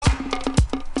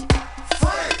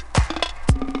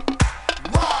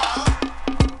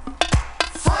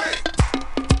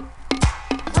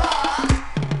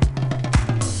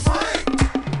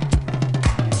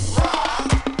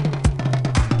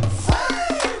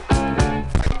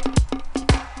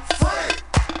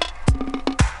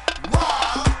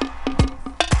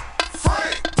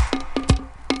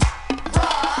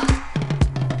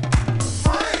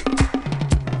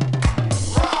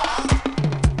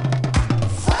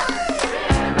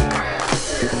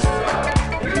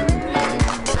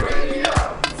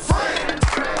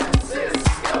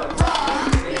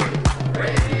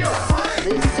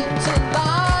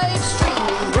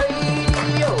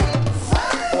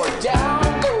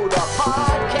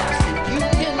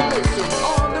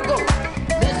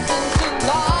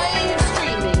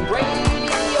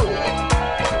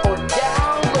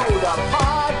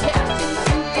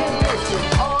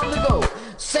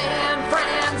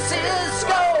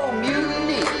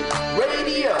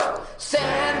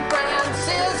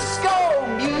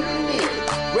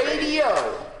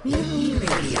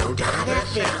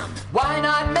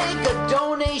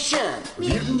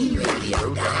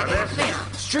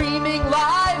streaming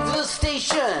live the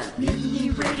station.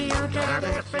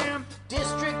 MutinyRadio.fm.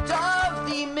 District of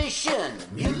the Mission.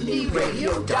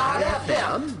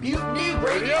 MutinyRadio.fm.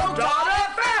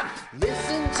 MutinyRadio.fm.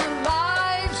 Listen to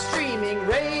live streaming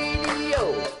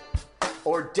radio.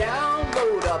 Or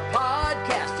download a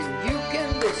podcast and you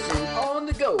can listen on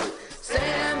the go.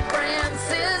 San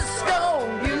Francisco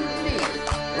Mutiny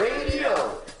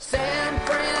Radio. San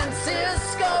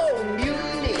Francisco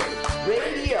Mutiny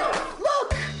Radio.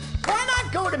 Look, why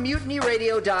not go to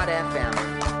MutinyRadio.fm?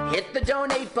 Hit the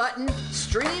donate button,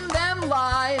 stream them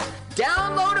live,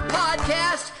 download a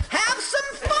podcast, have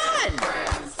some fun! San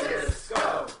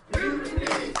Francisco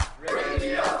Mutiny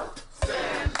Radio.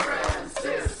 San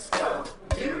Francisco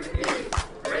Mutiny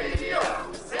Radio.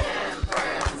 San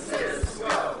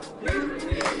Francisco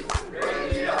Mutiny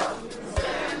Radio.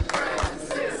 San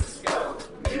Francisco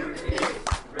Mutiny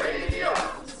Radio.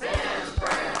 San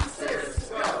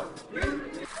Francisco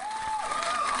Mutiny.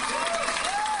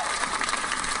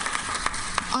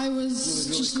 I was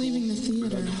just leaving the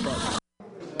theater.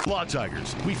 Law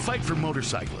Tigers, we fight for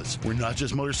motorcyclists. We're not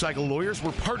just motorcycle lawyers,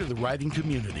 we're part of the riding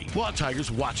community. Law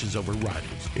Tigers watches over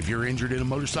riders. If you're injured in a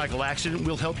motorcycle accident,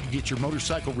 we'll help you get your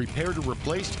motorcycle repaired or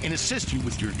replaced and assist you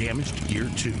with your damaged gear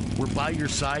too. We're by your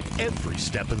side every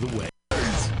step of the way.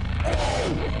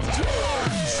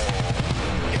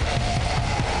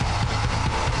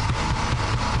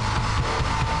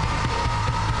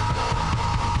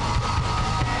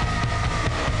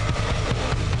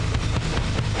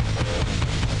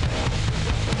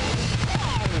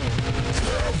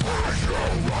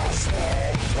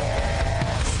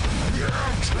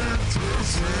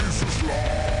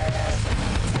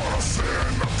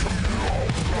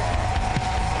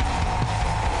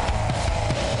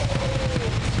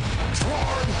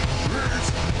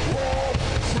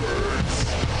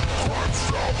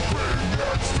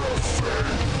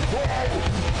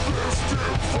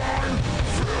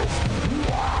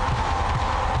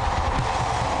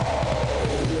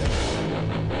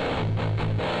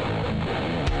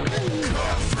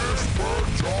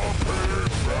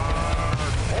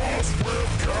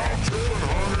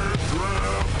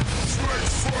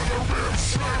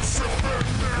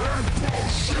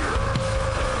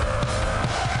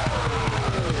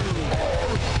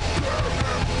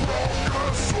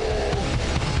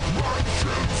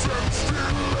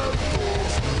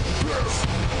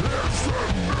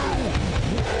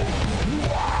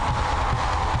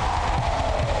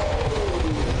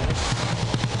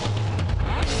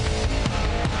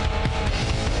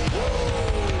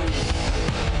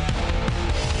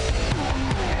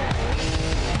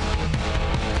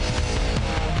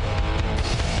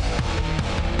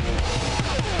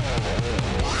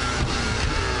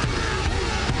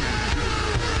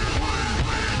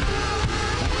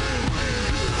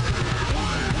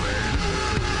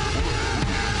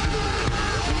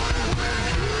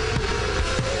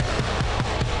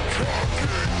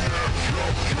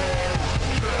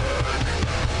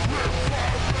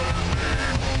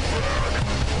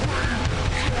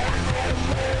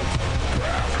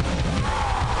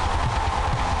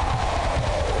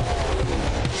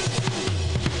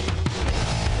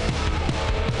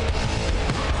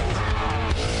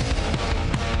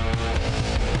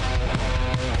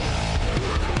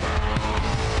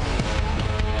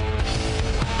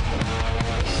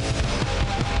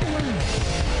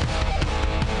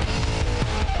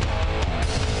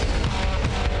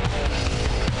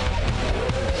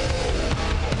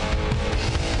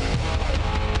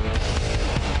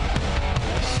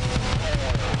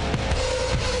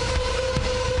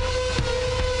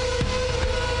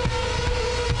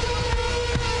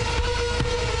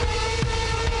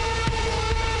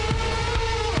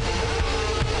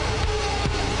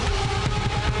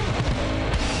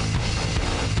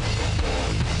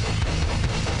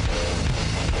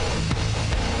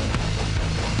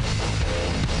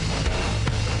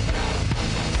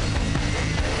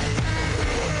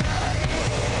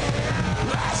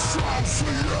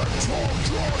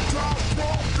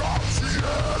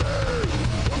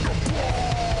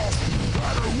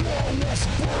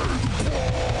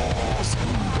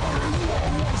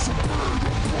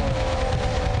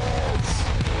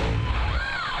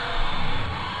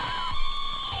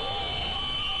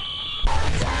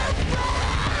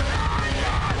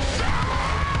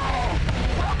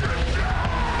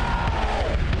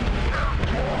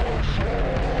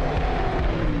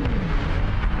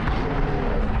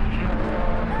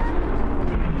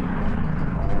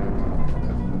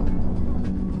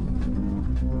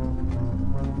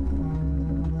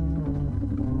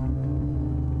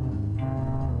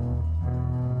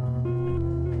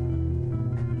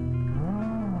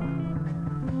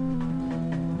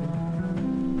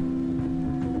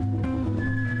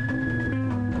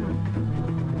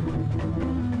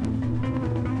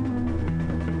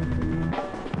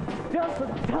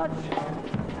 touch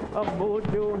of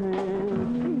both your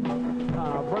hands.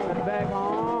 Bring it back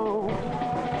home.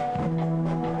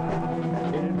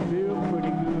 It feels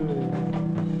pretty good.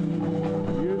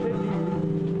 Yes, it do.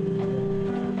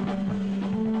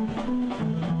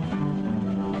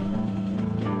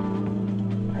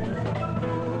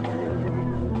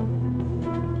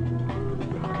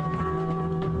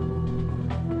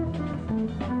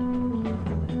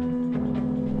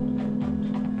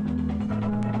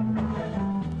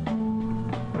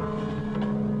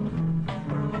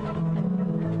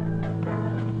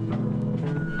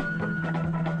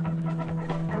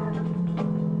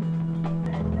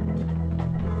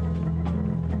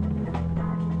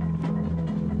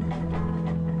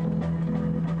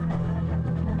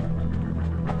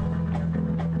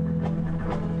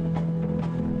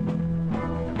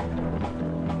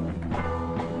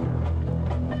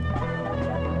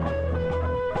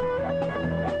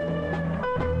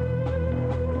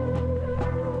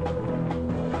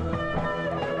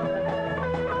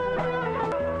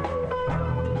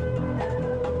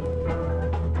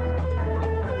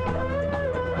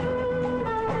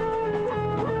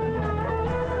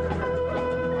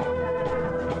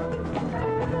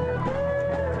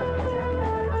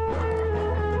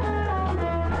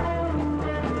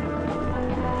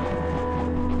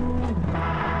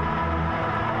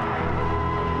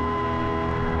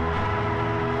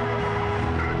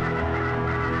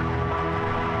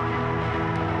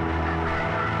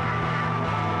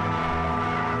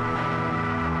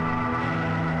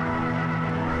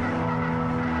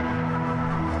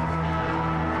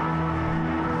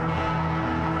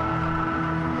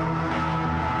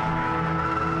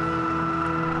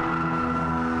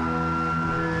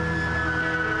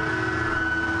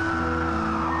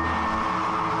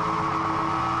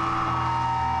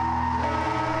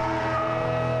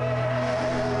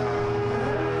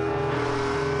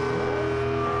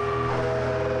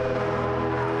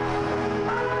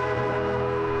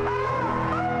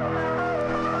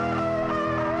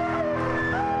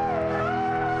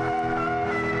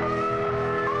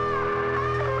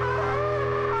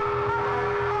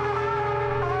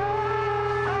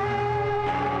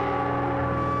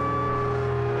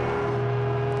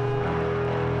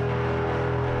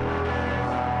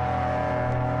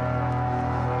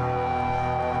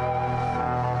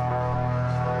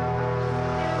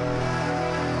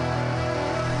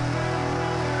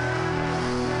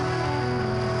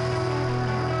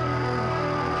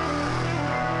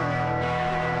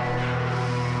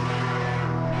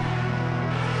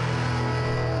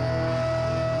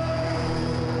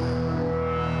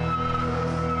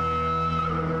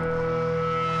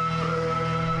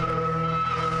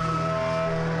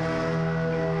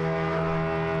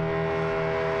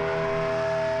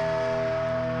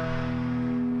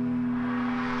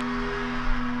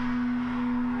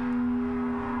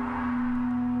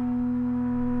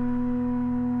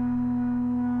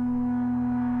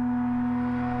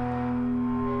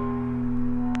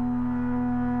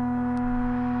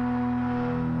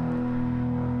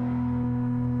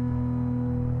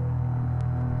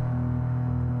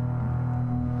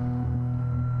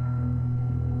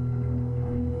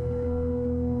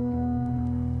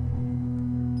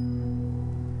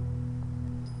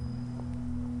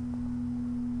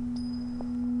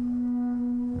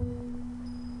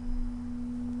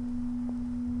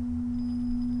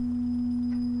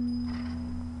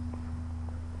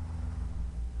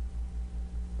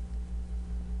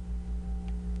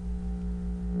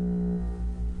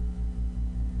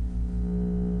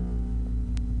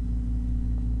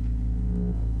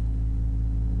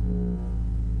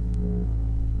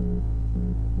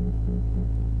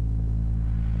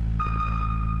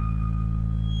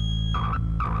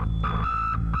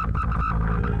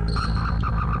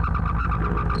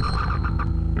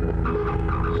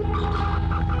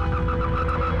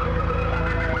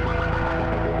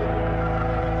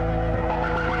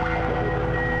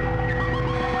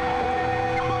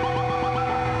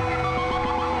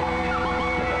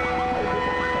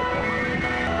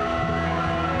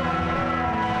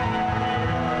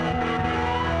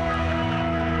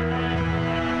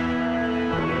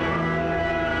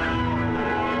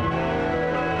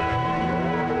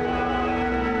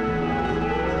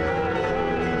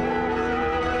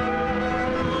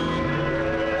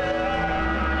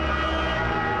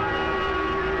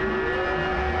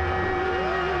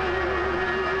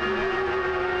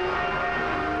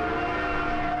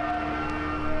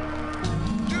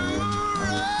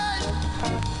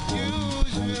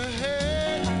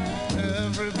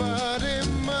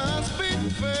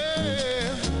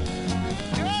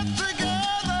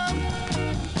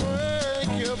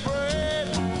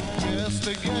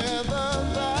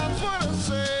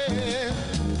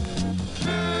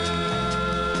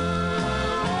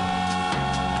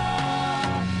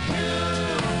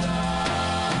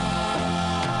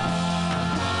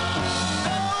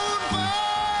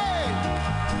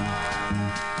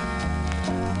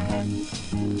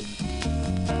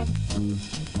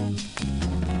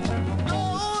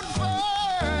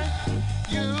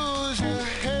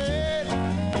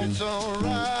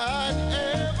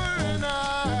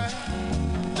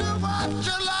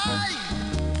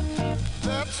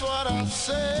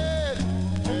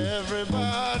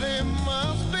 everybody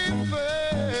must be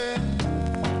fair.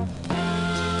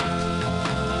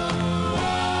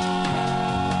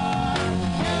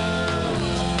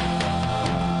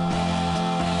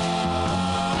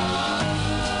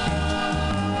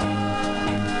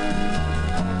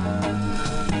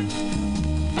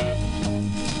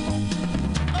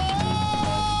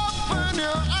 Open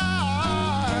your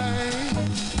eyes,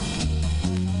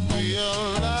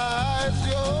 realize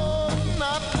you're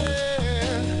not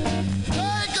there.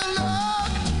 Take a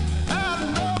look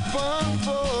and open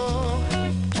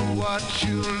for what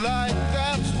you like.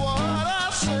 That's what I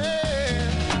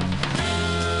said.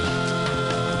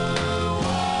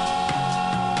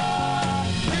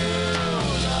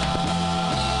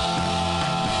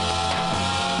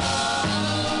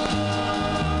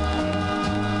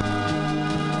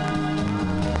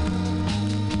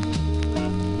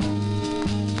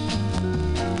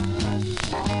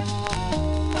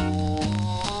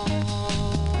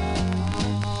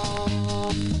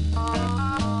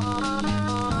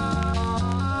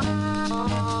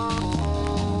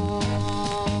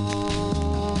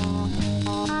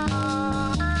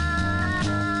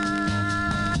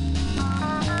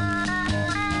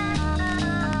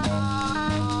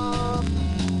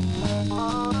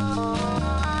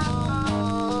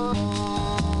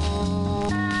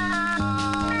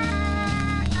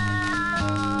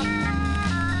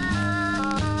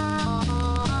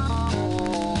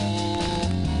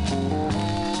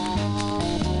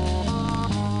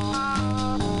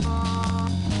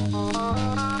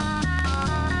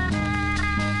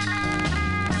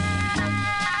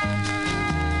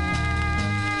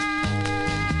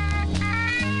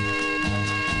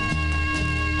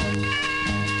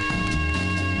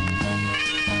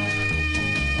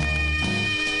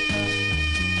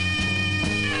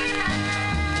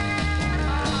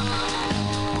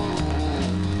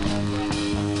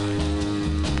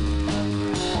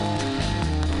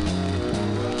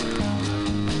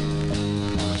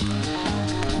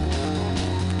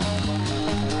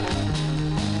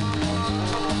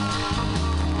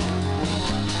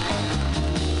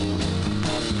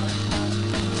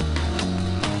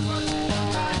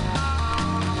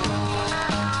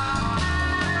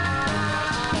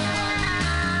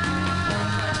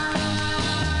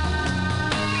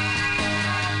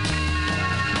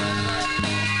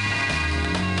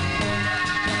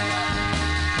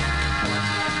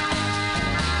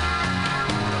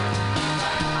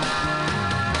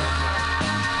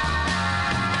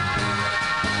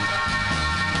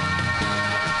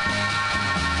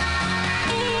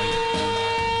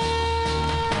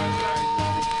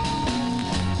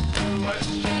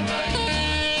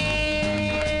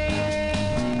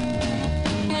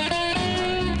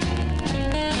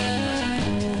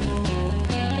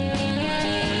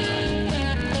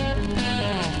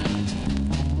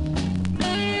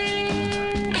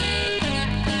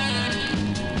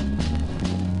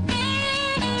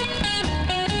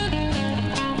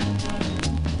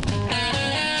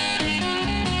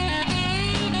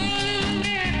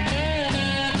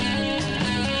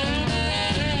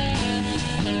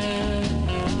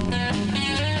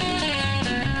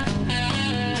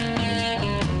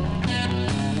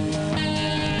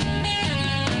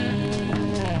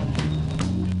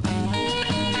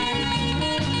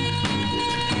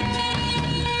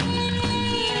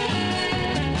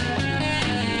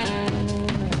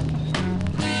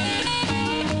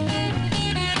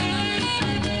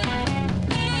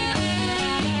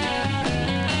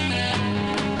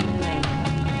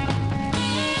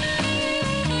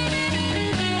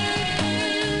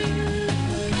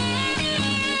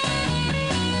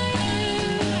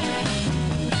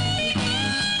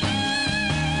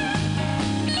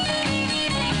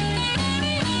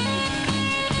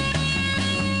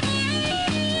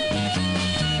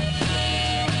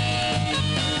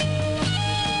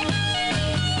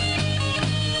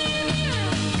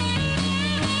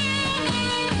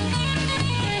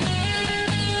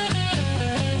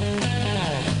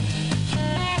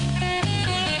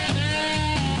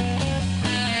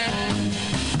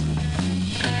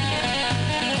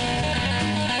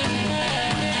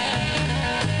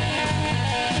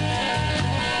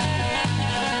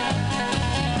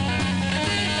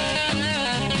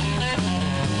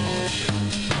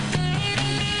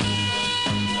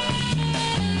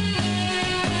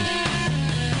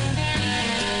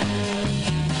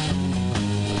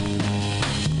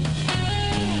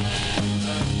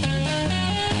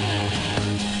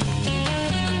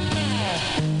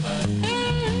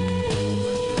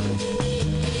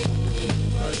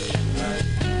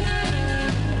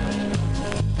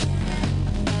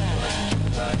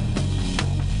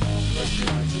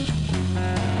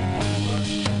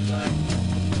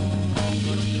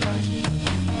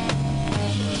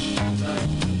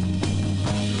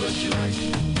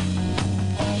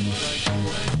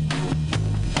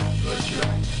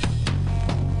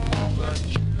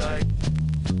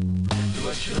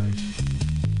 what you like.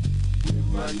 Do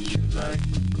what you like.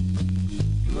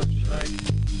 Do what you like.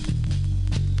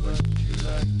 Do what you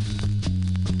like.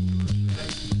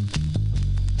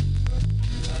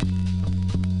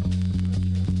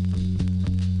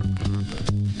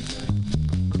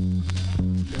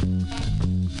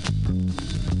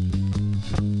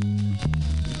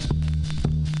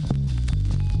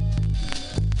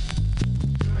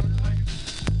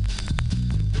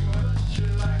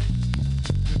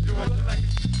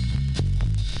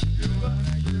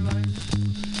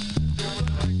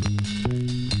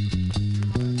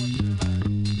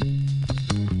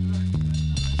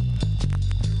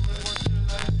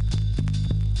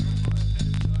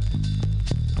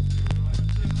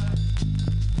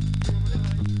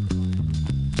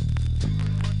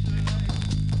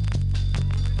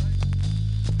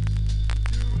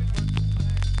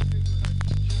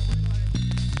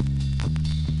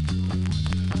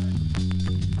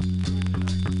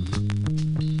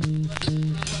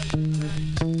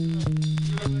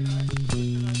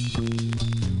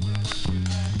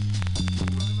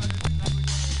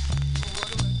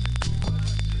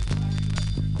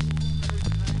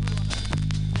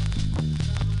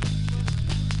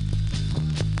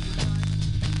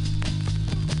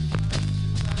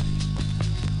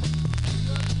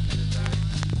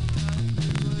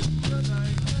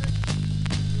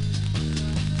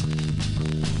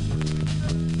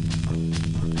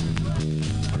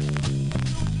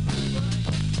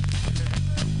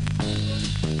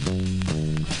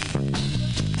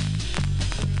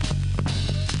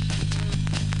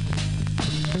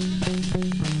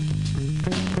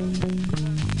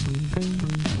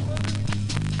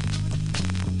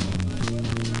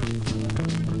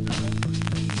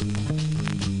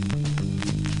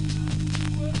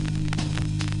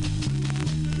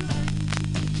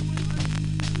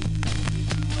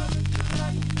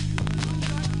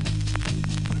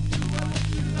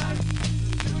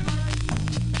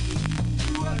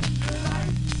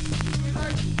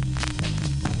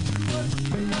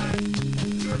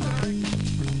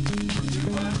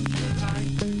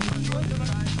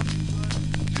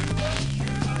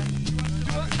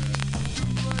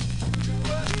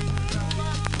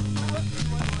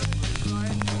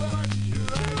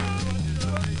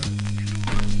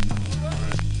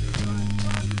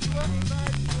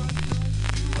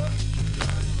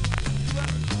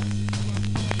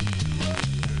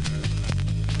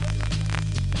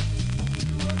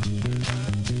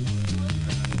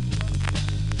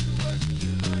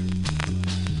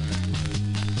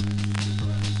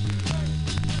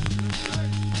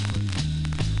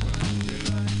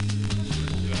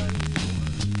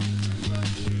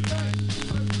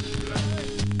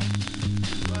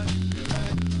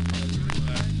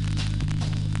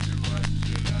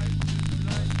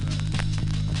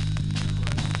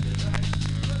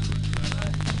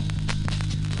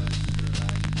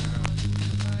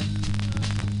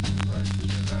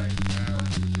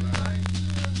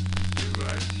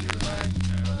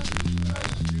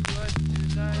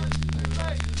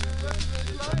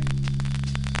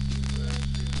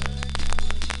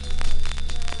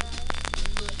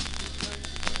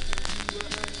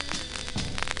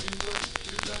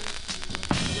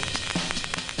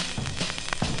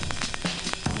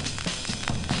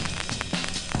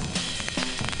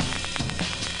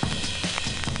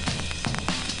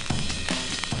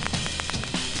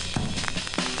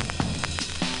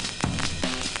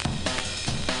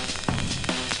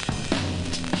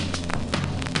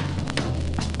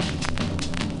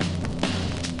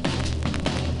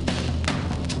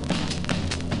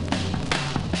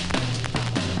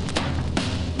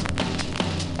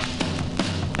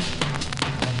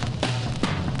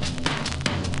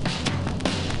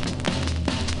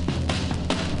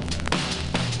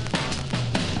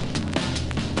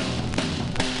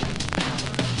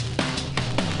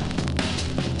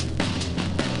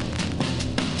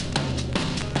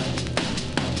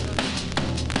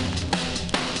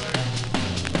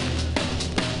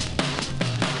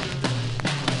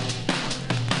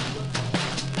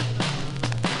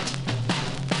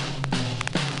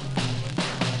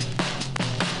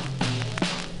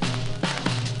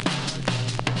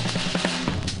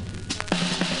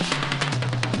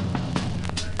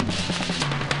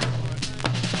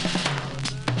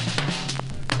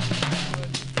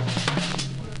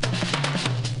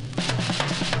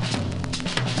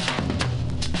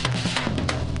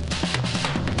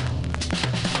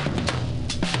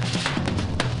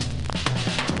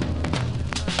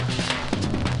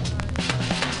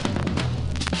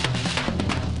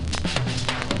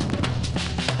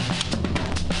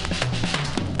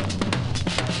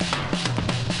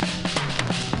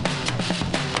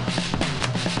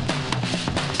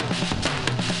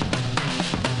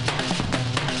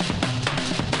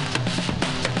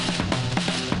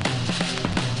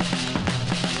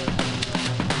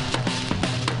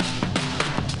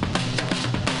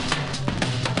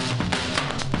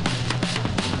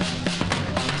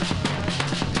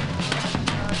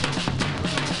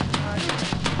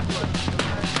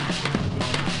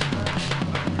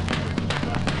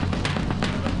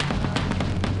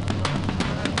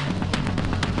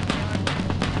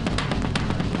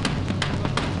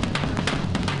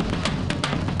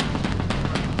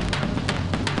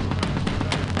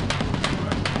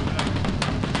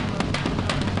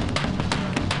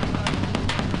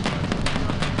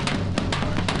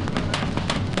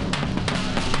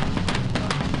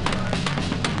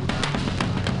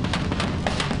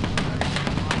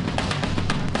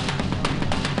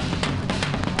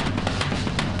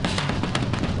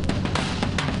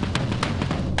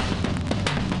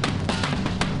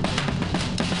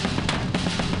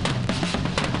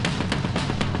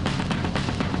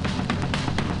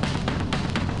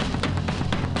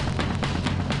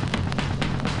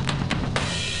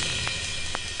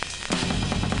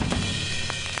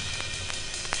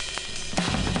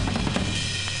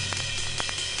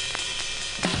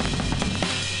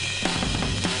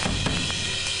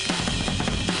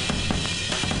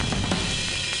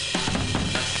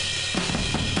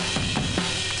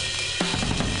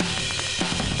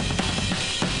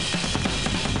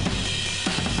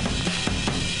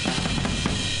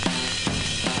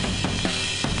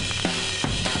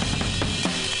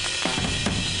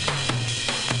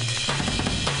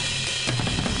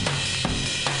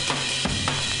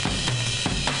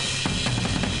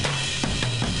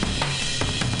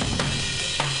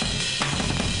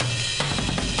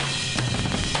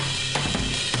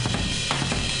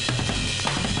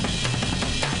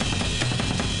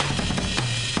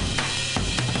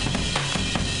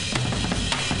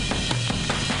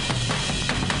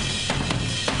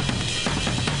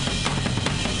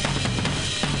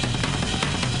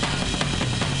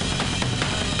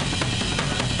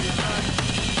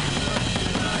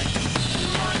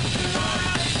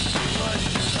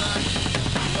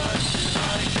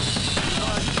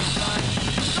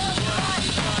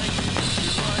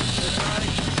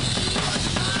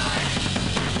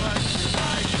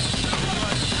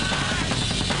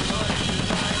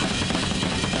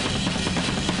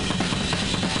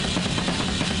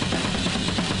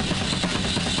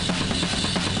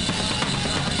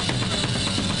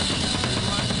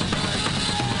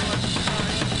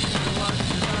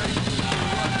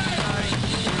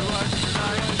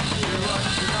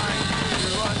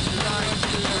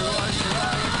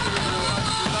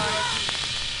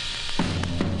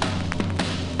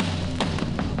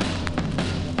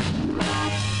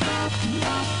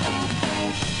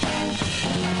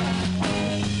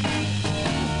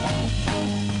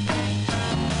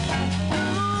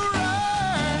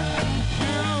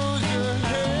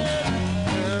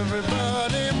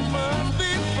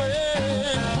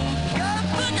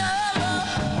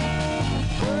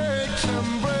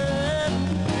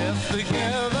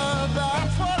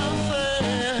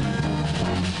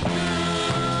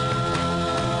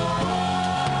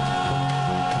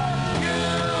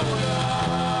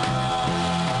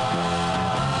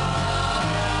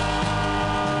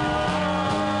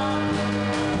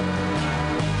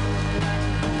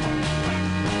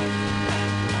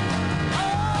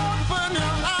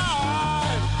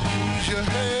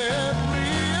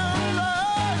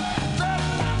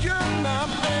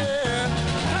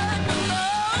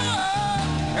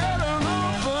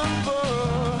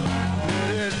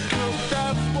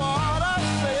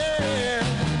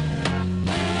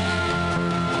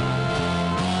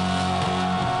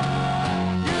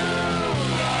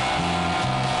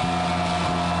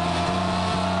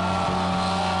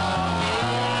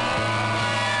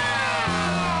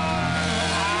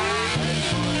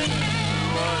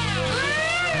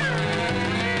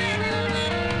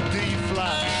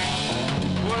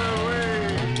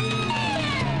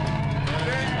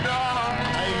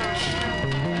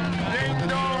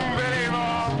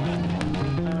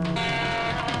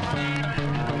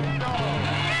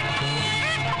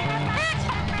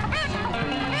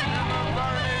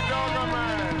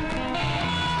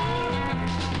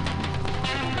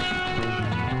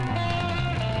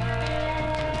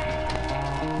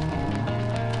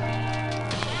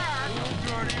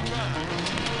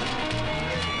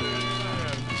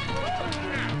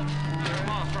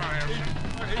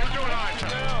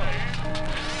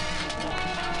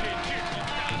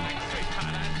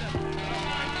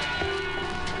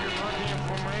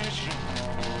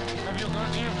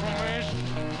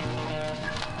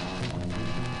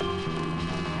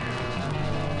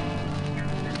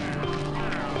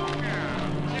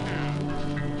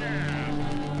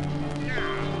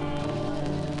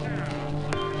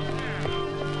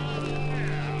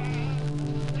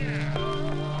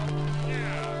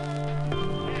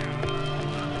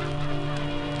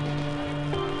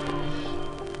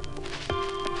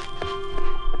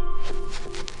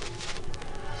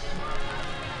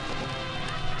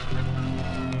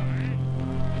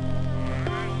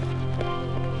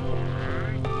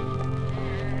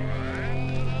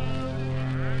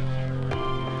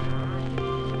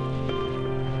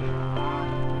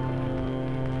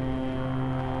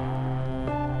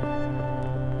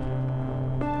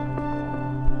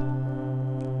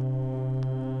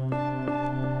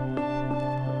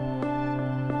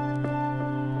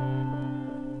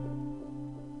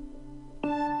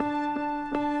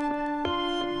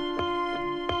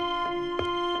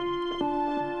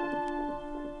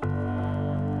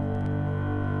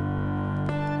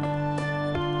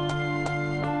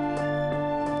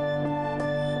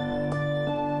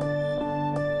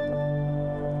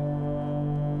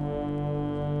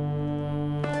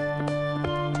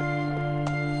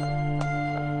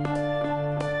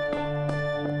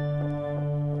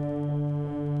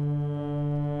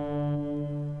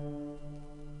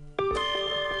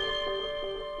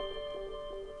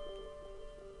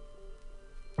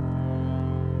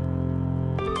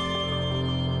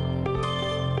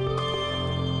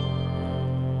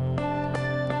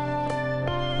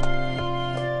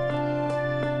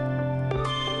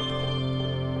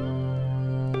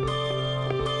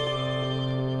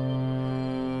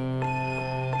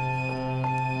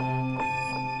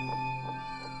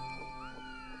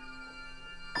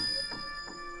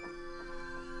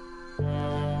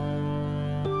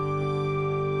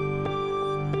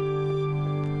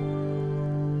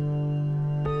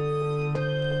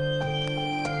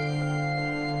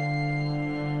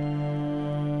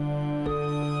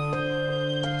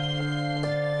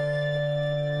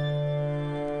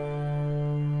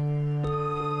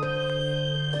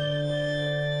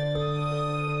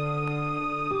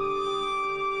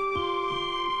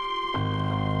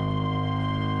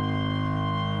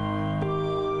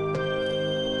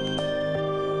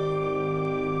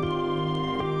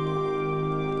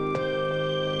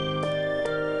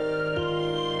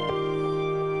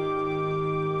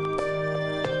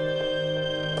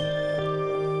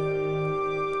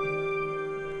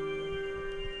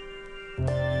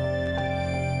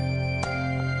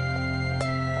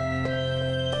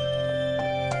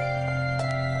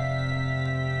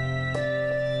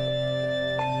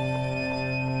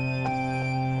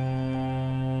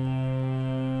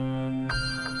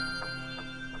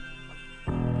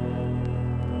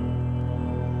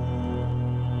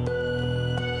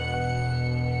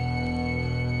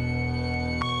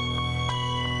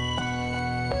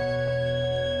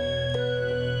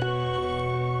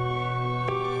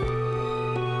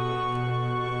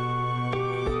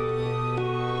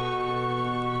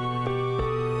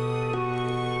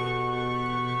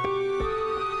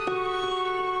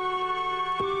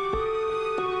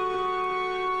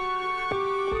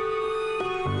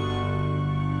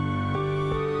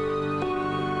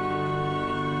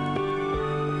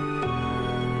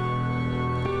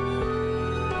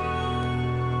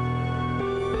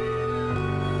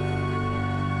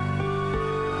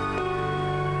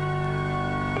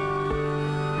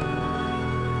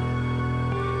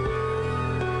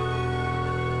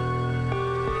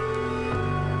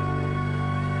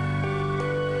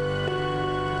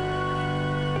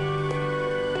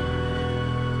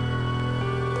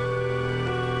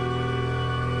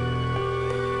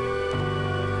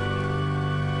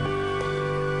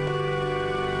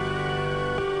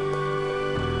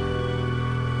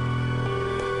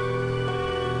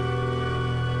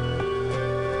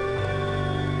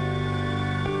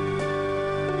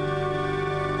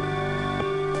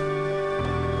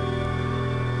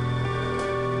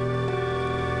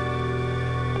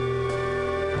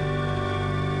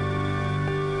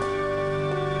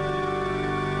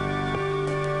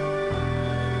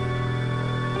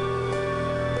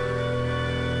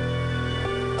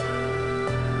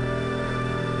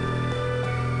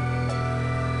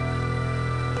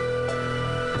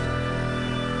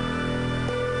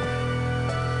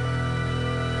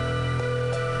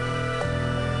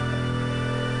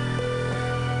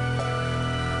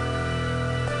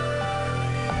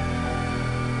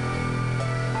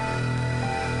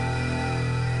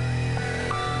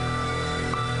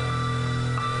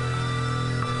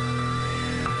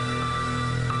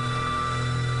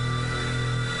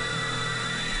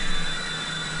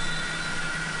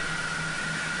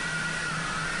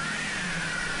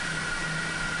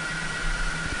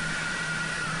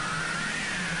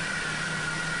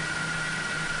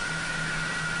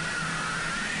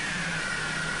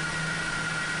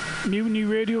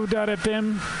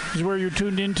 MutinyRadio.fm is where you're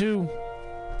tuned into.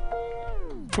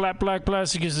 Flat Black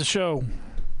Plastic is the show.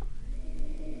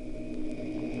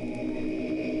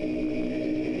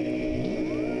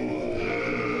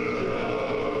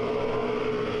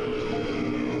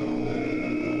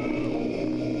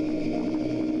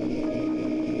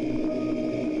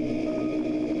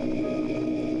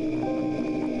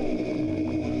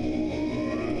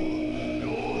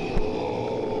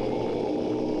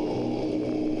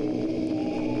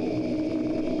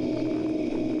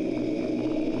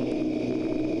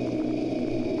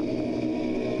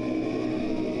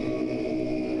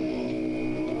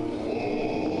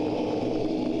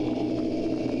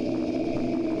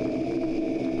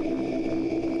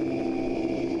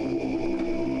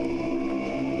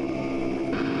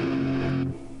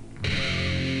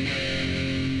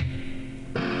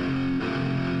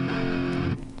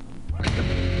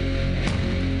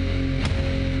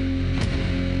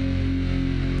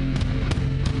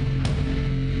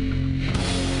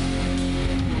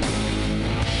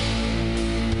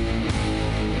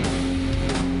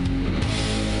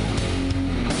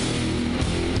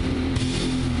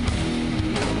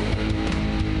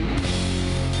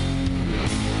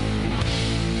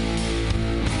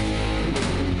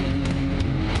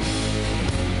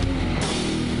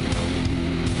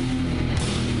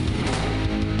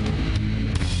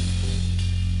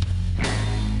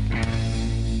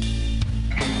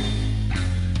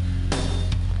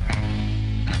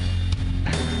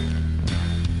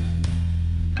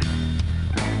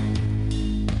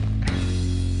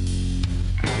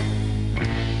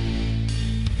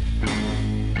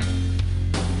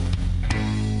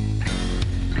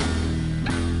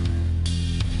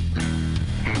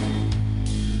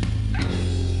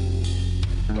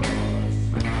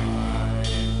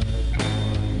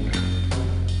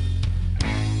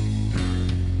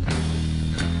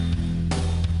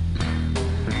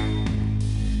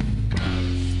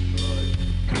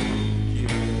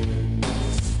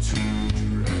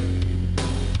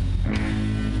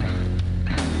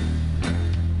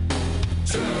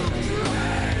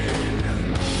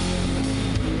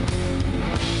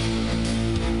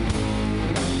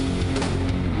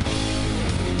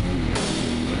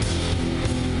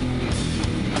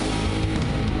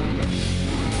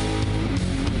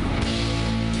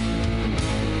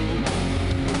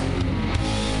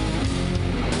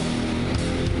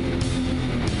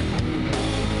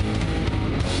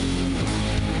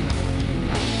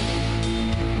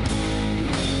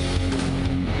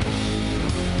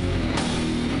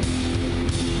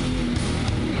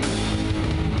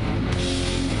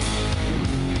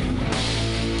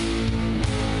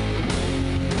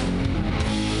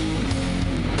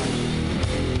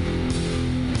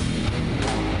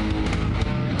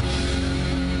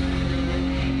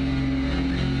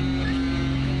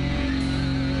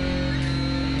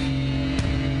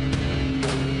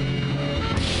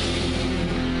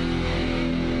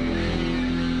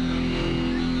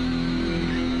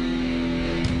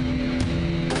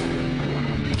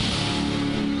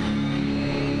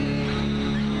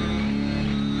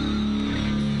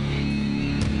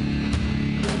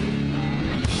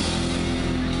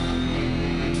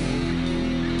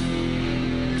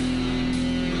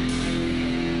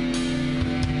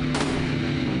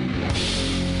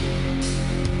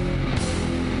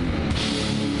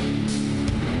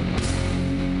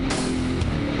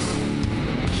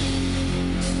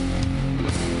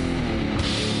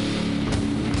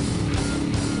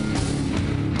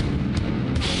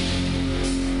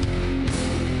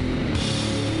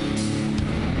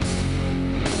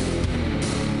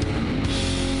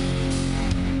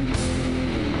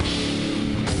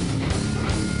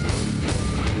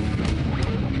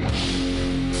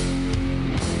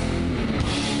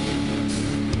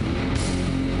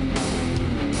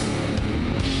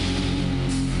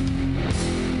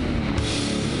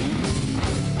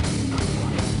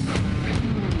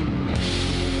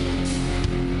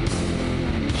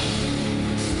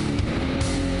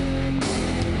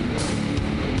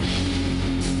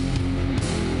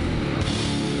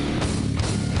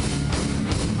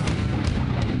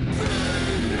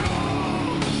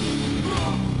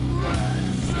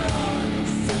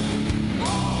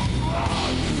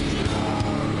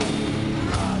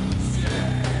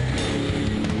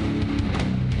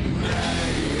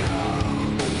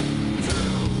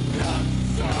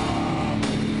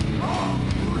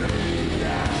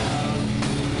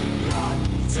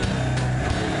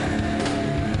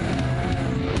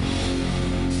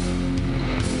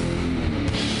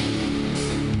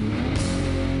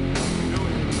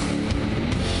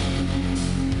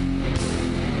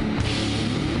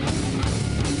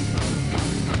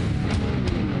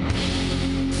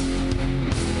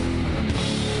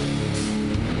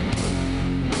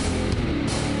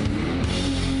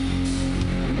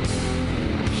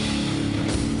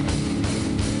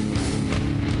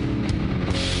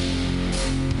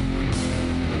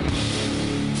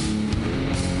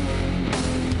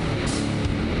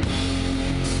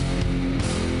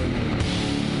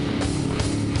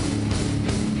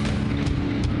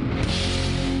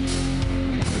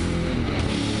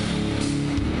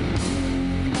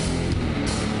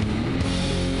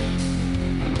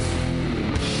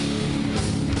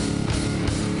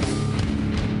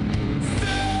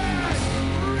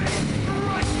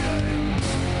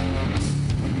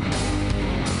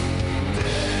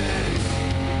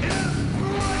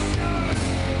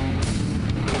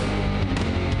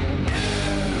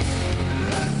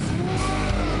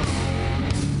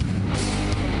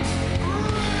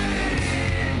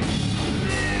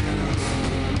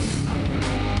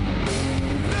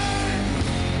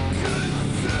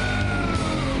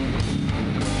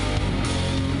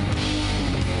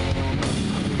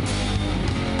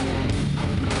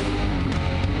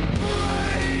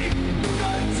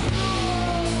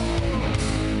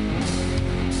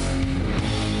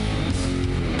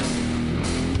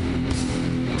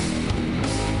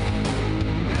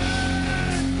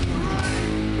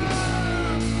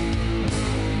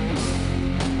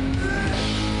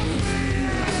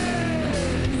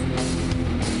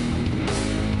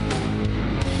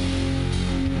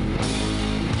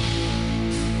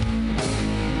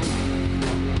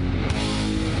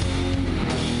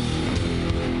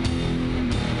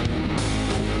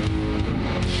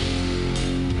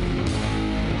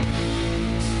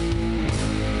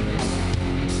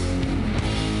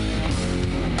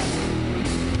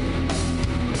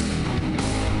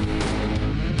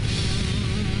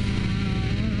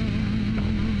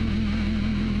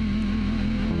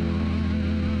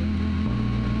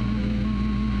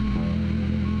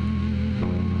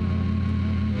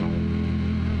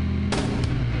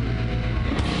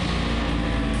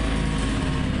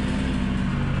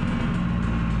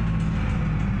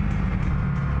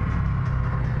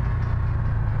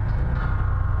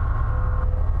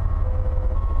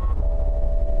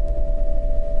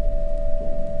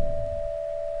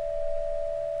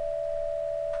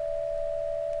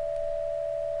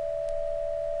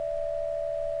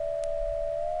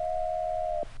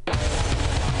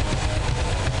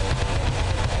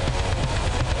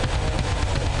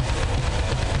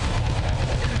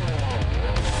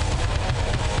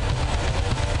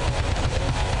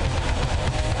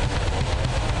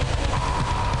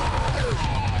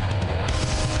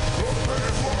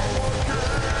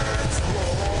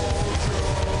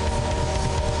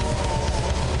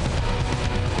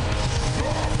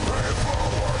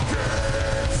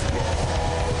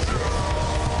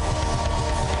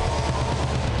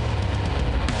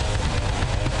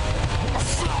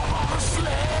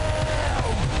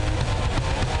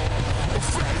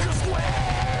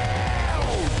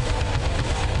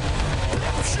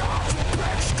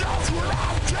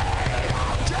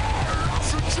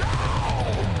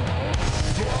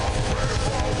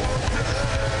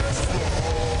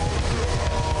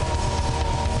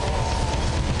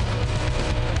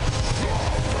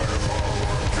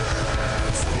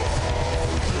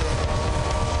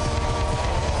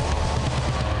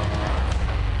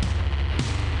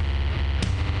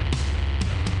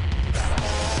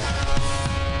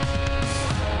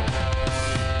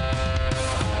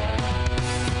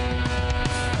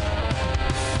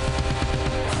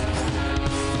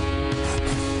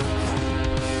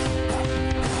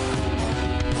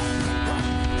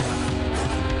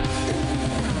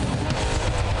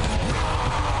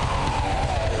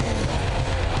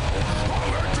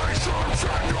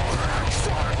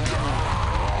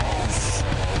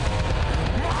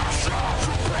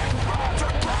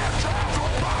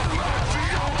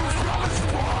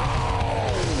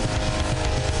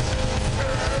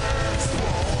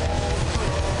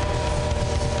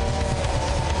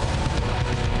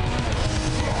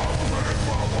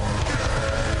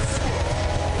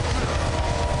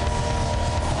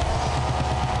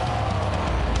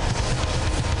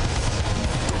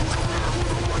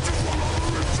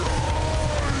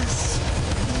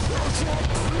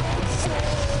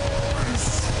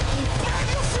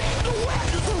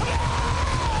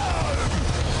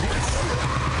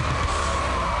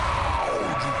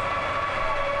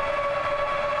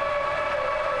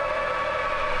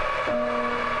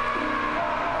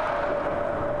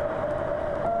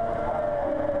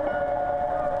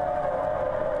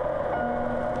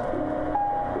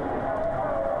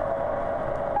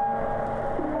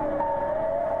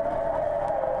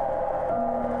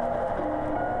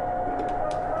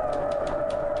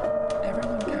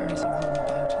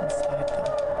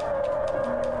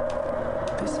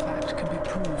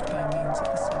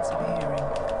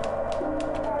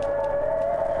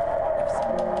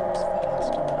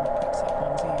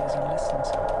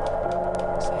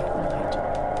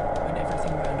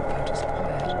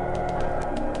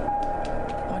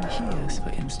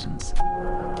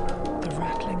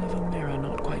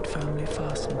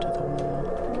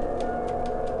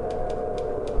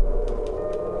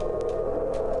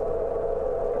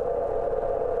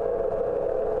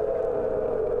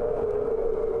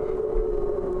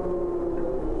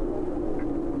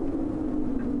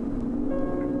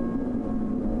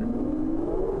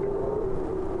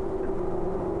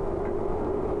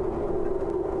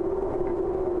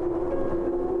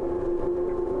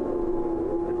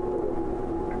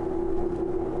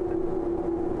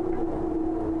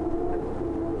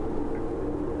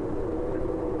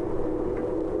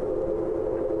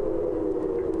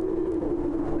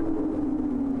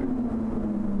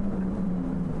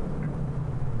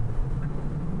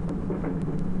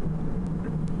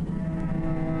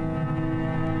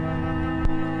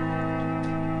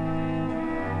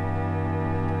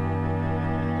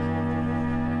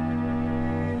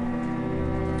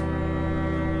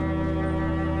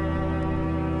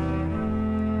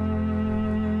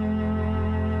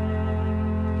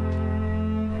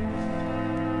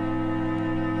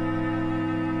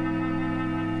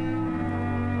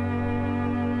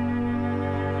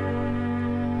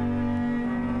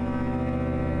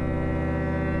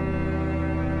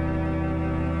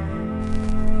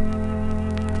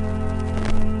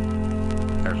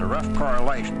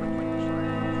 correlation between the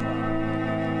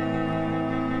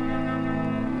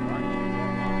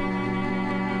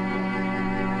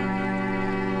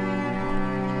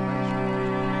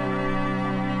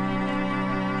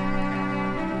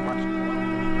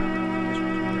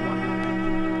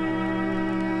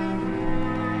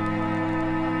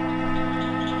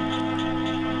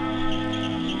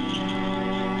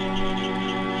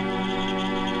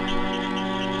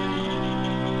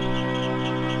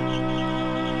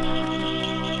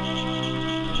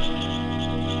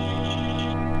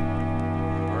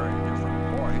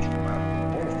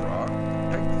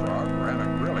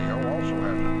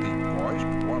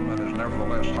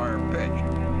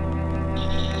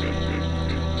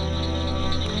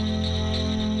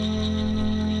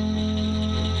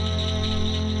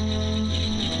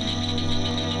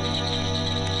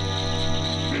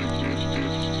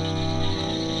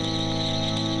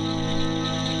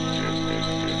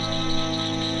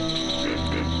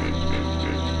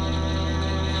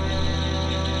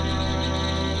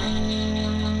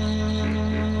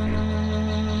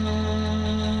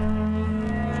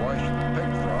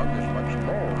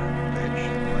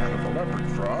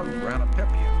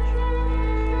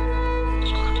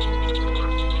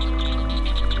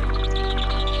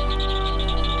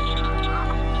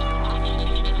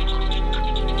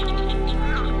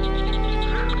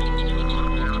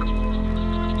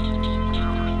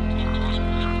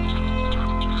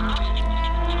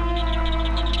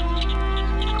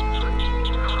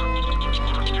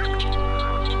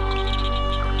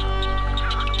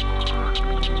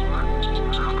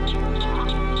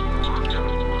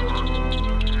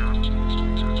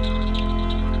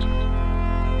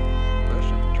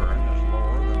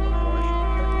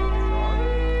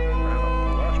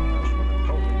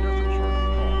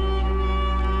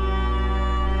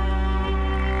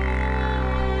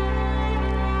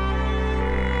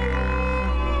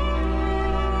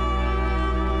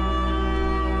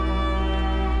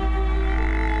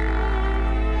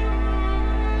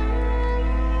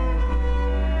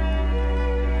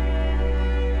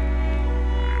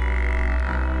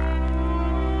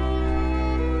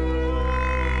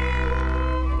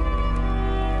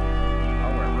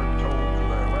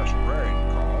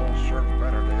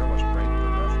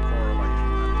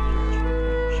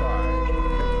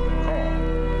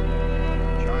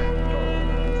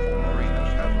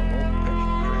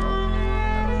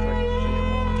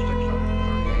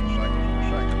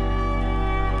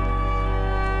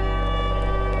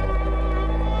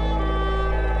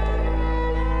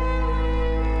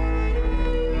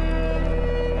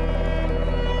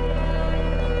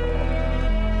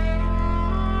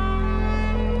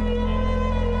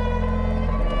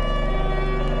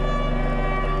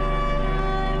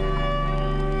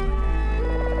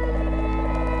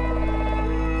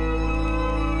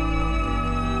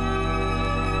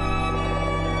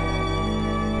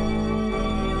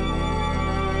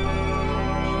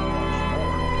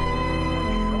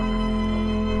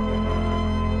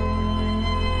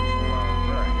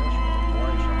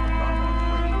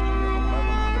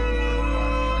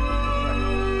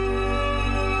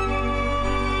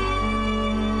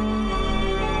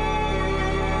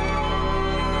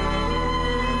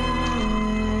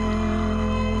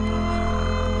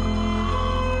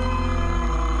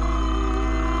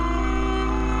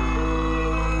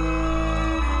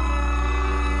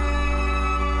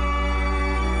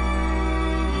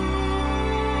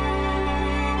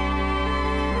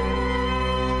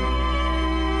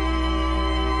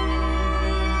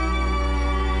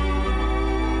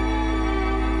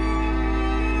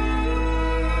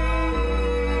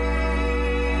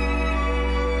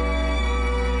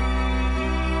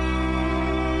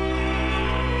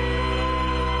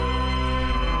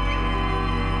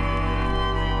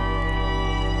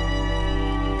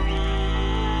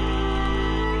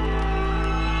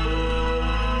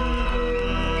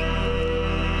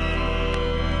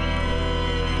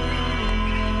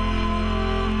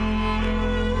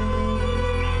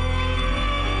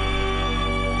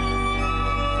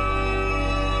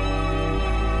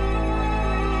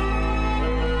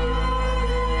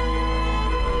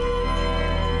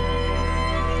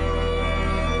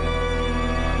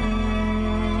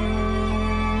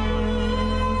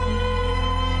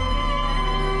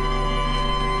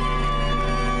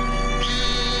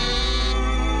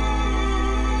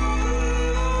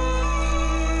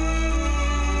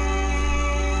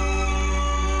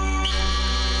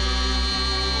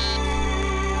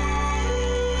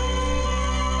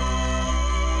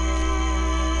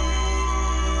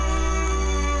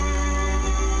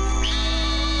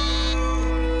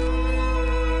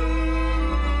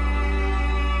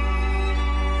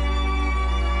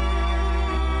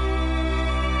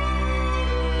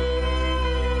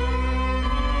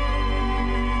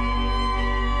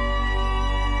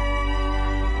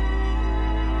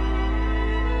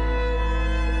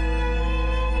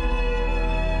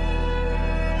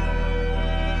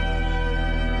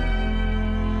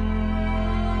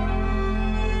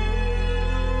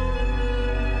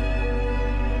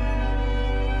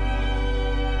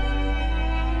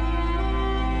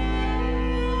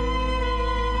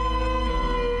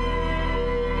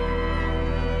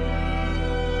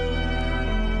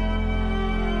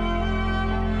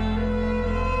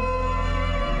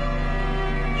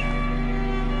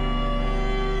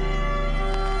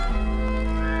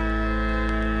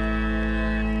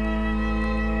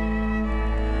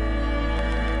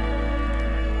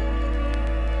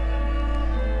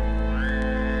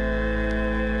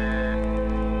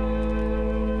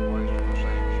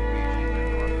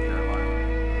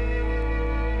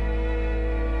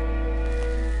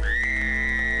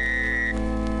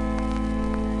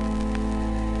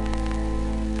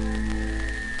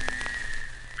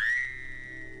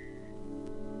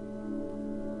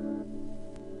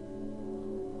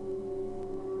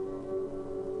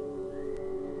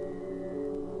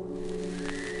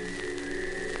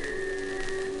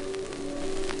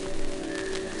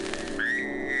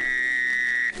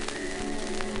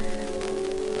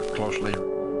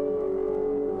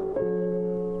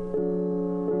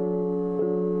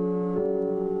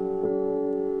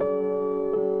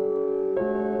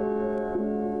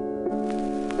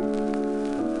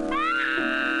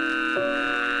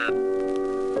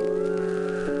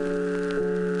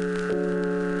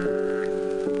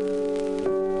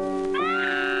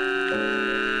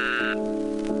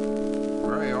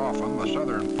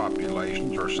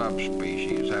populations or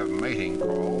subspecies have mating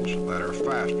calls that are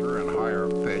faster and higher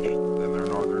pitched than their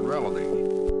northern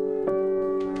relatives.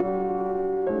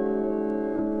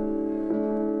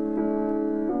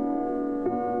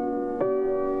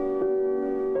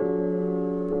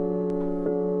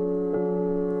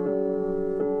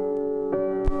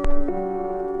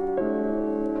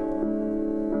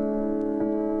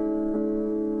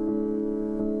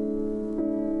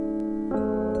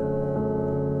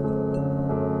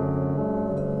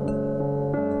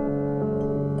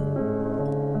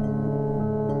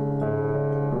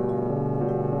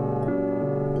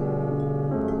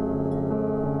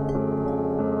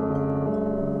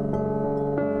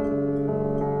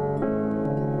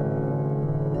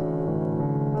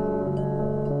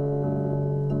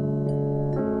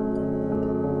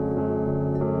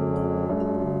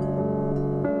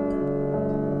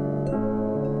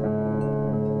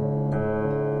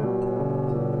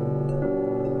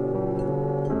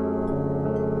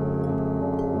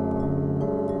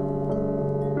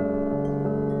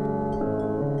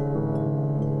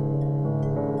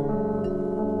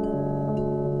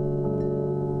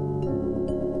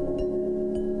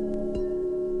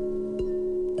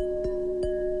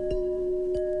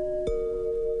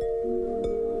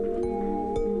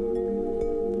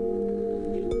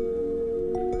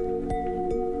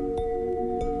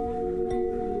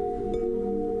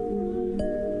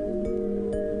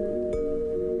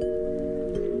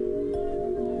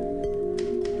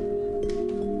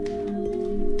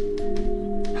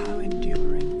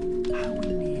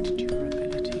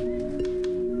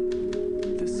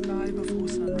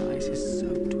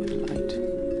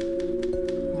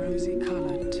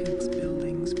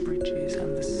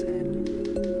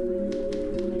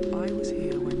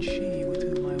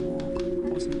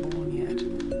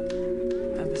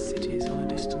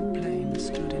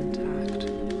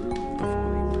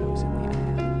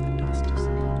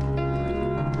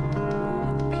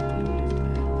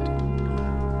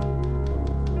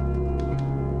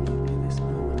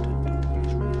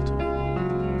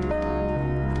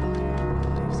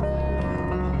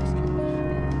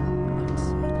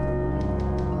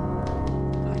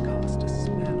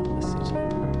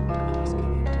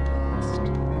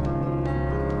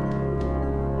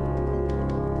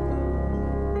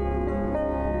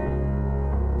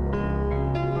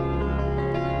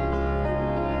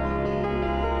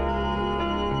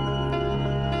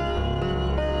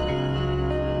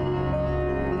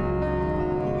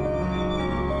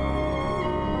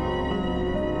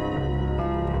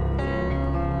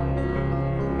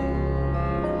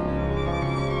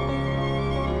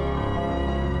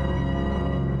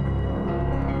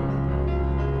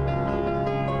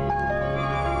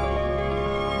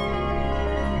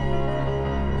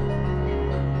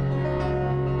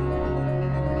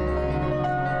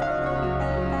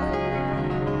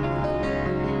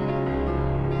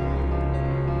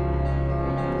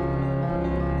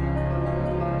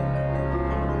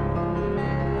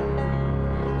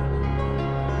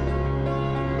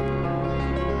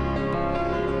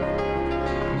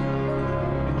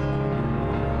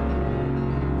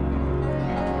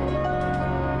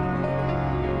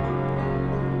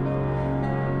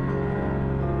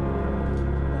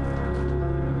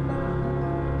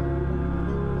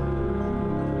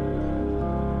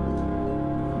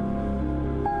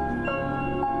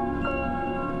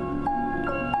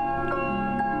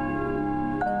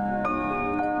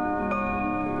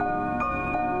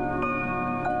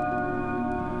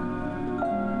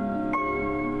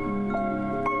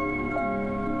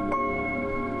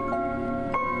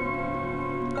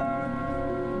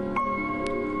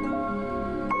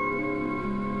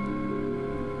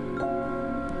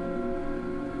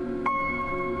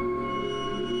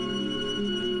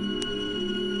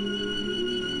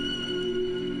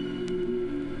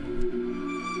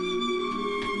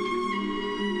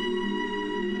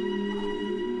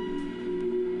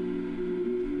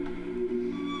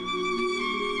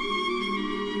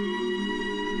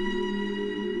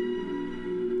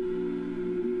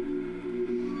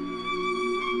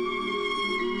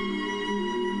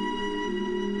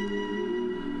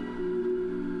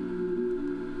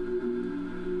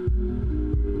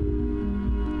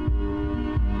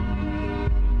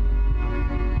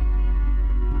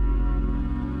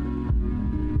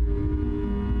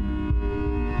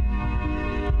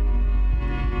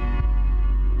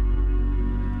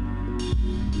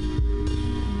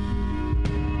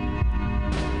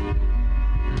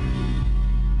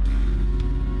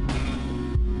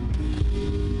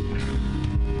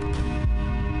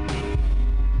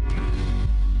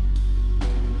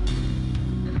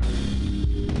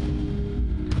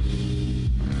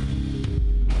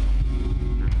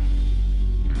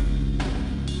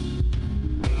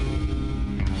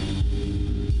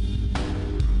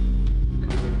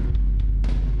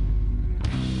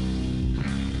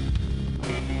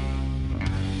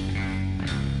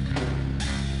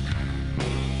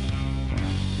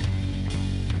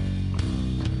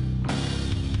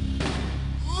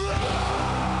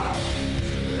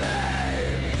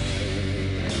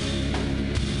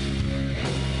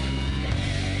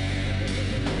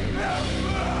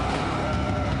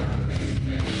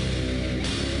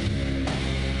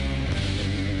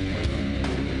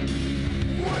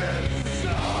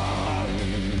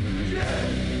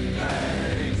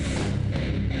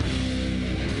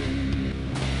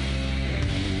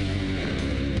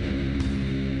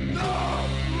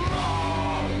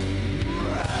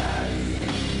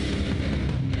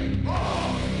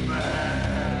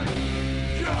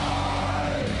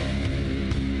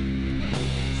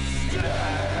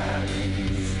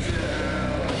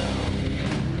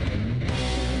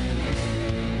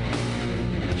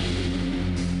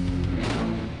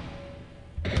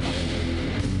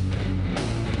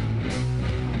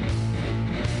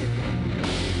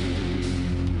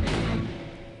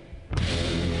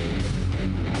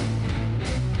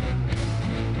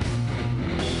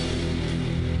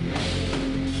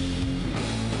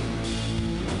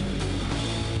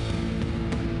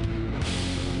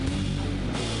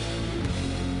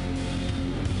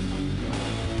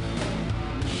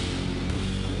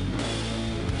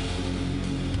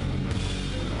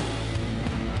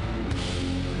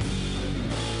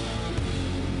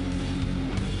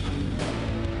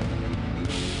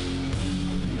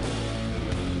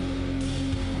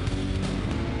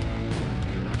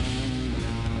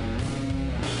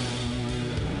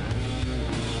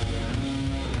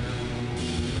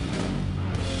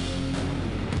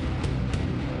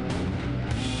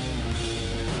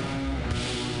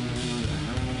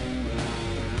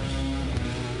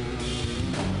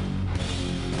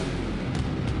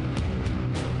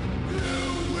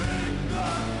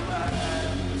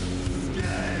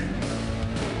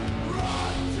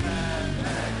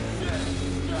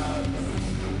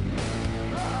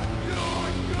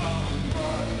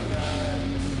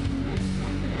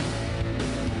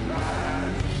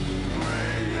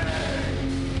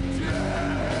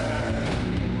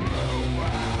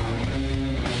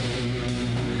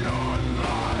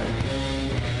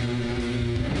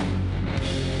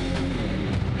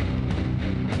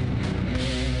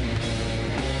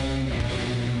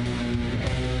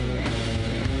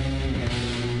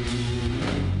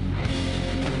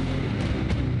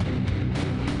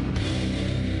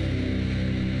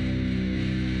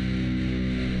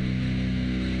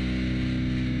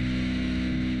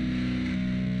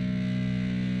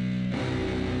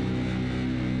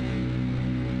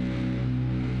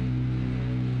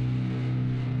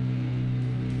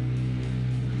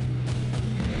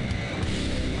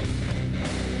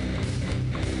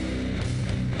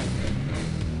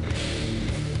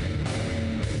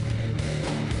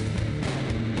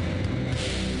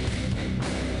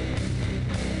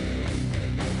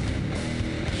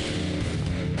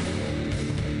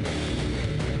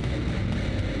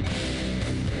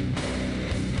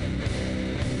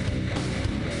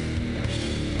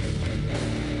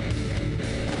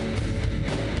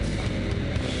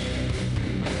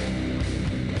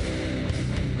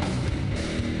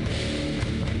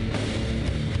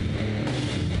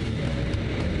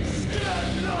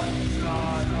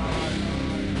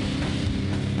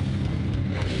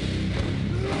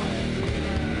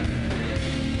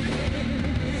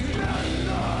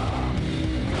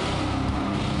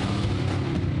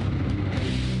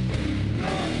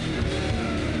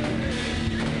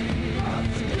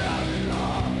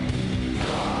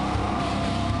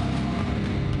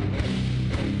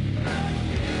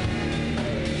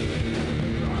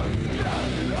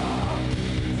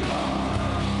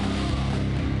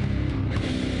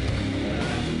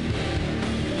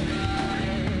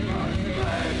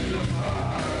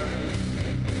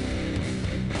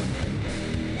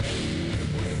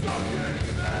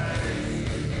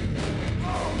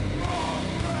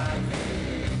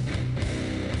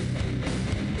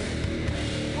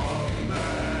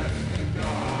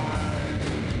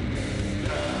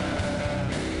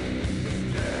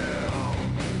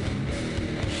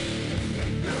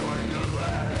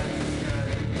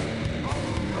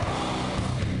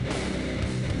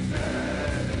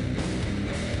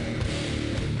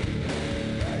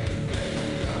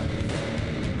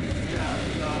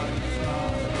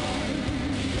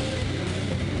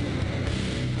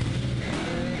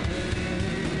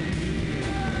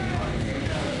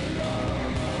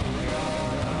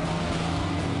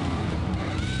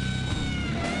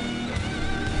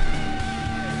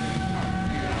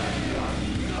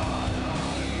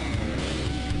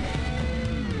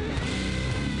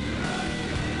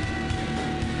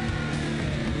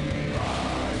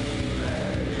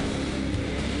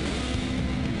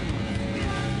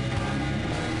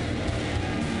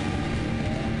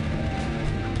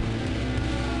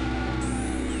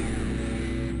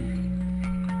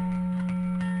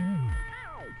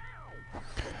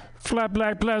 Flat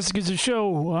Black Plastic is a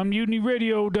show on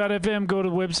MutinyRadio.fm. Go to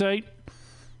the website.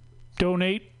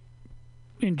 Donate.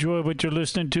 Enjoy what you're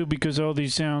listening to because all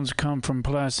these sounds come from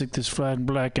plastic that's flat and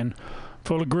black and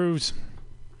full of grooves.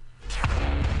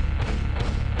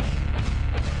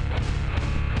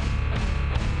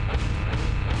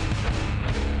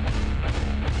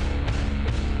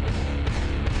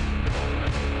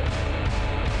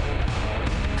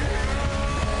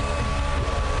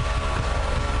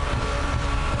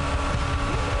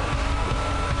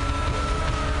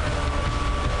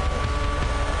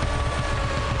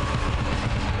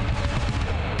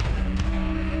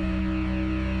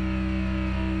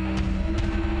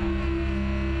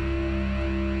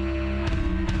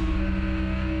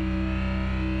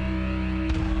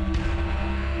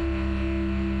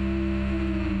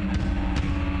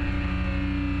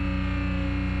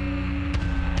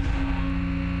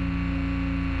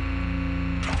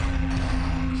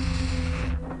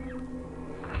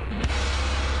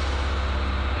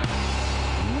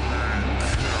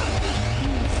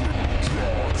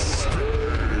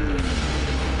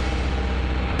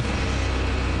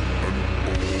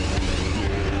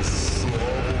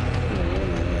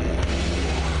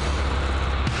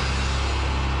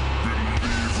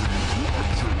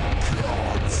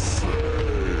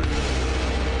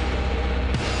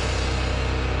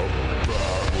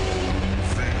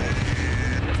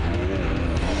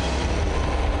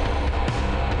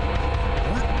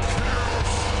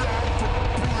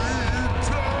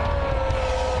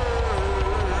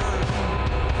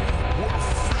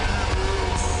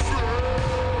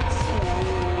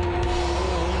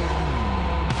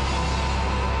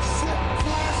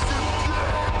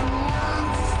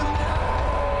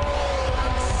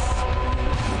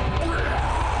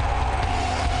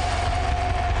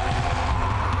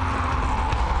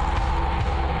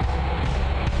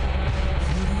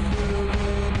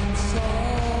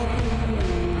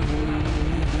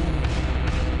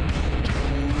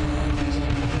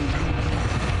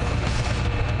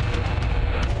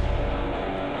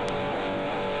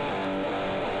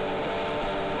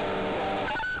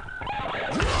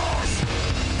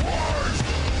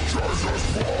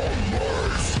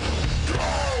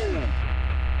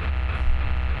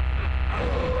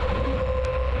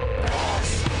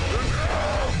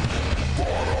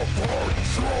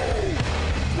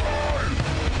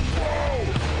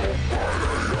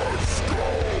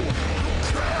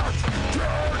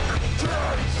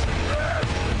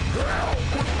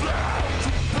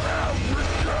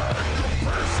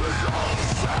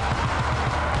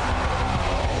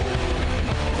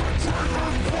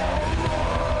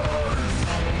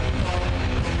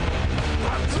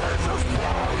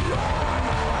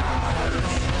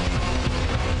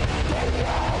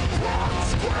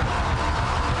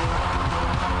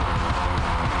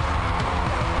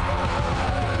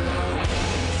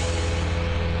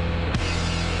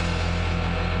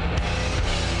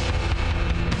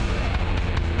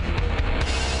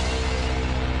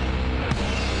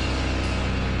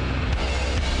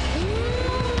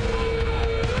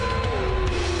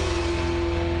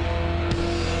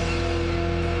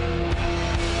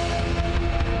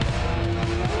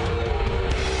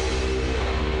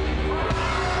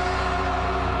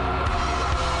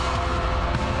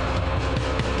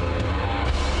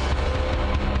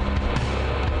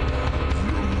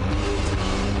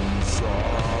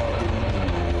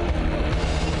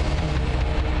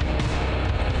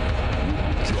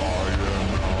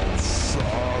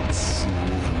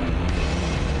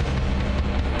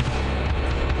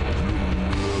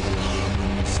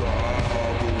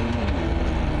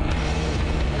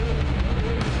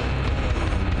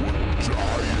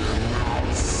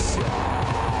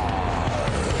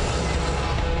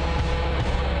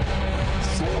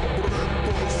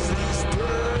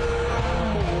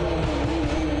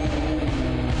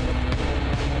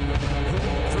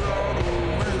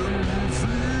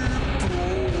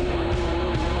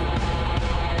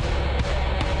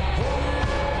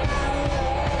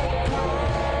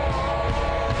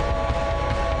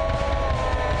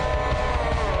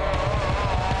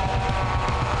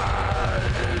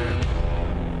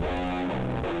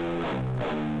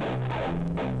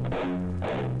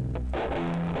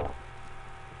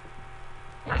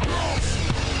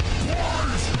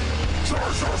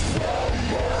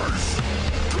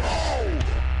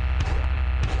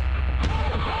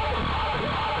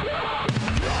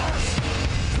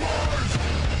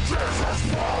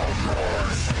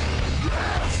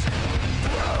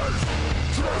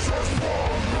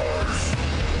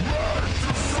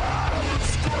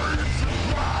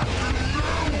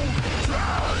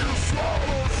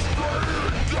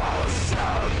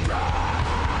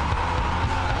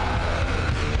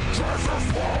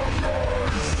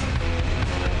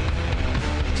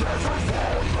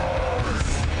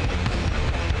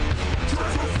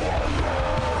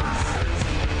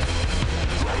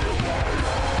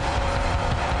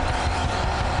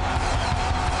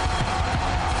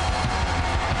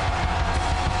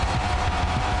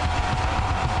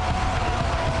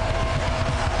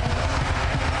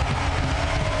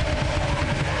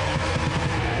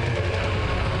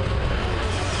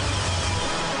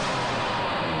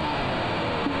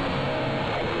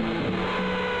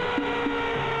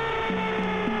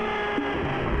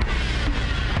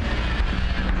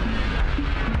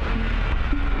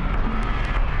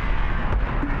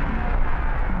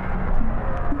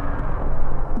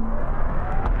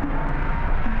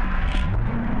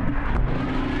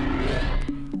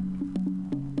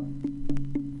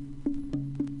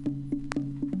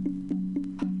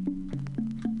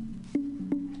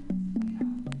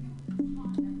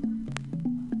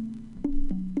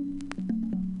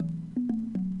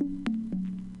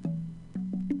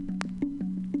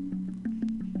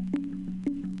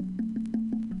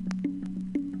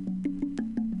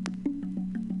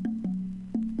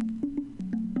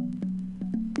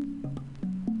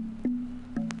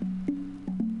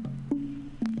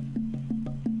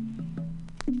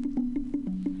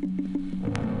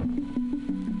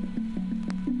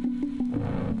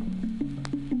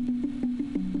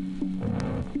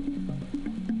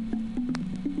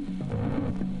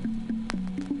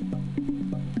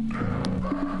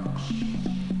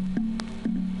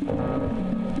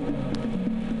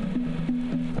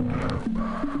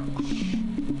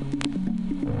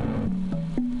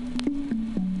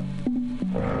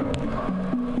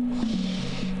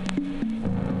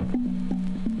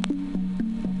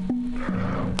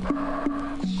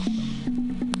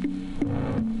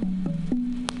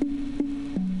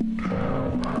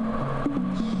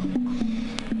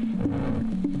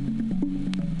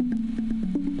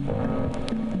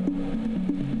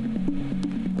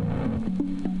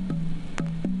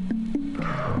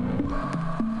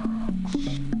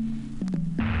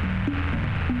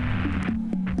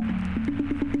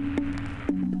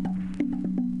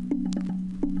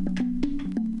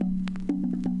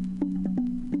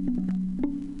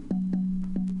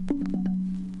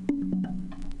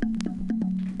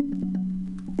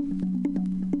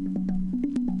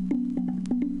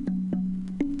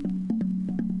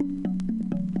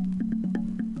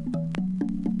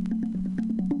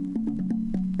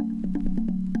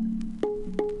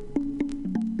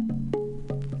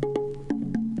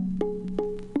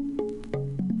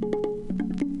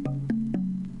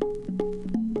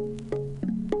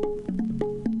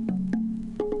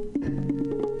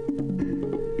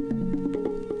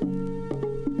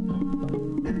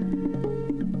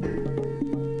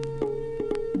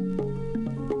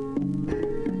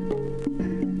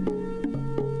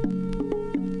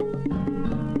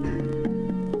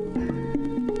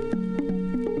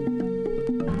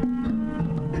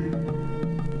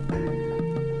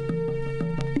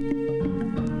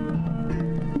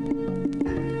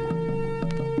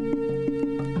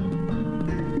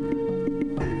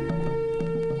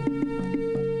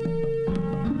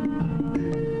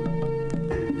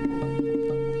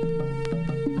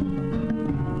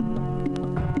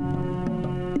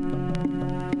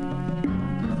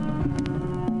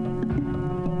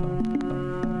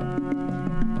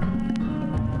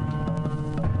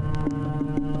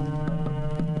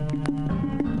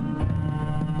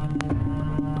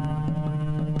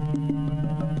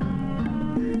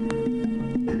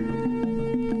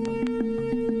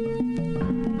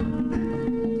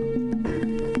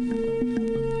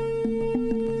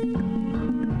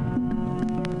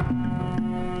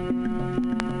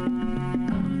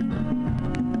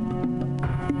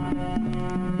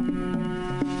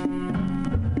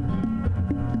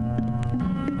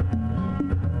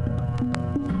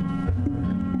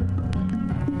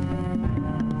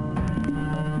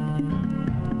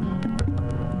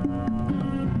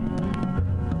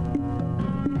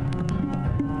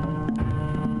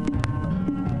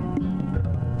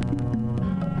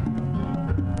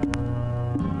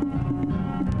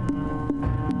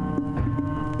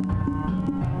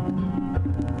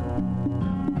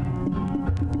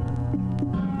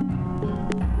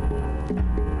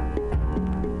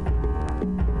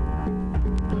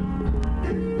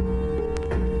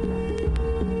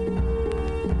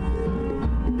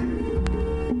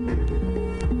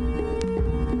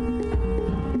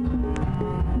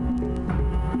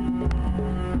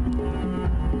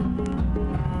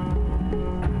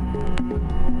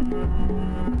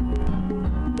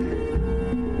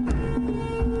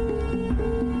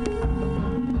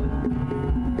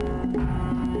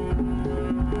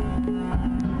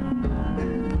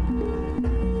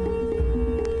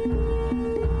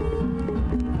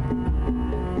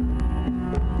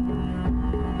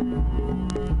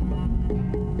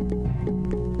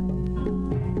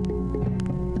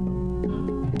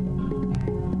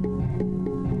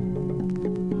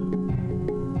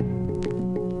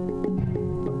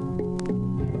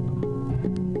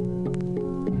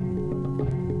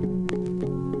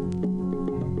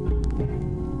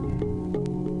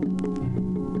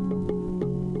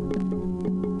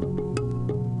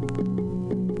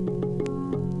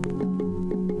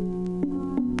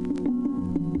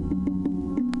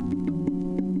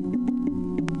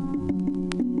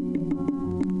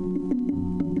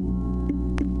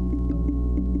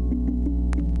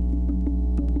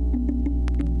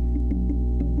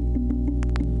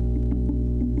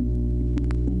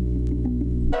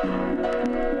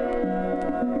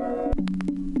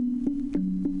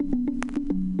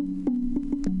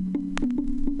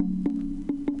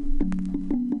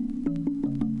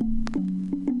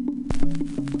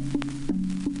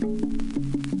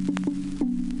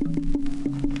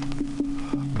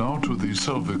 Now to the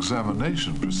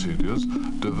self-examination procedures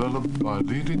developed by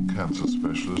leading cancer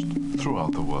specialists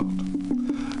throughout the world.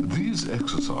 These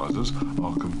exercises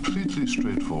are completely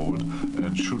straightforward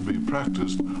and should be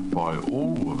practiced by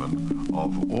all women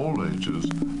of all ages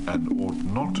and ought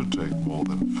not to take more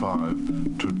than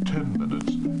 5 to 10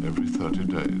 minutes every 30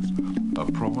 days. A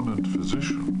prominent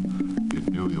physician in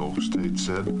New York State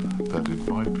said that it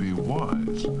might be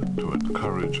wise to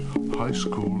encourage high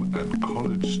school and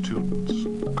college students,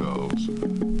 girls,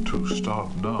 to start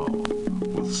now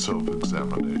with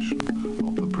self-examination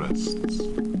of the breasts,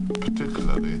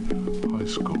 particularly high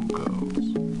school girls.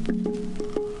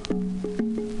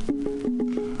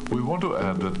 We want to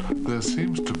add that there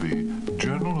seems to be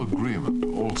general agreement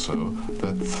also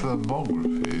that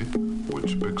thermography,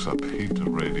 which picks up heat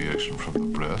and radiation from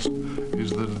the breast,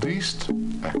 is the least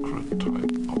accurate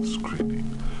type of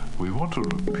screening. We want to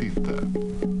repeat that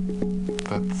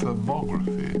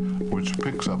thermography, which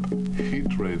picks up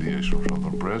heat radiation from the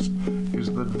breast, is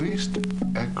the least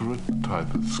accurate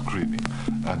type of screening,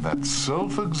 and that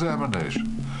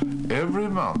self-examination every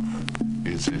month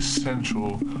is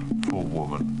essential for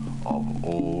women of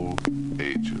all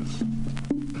ages.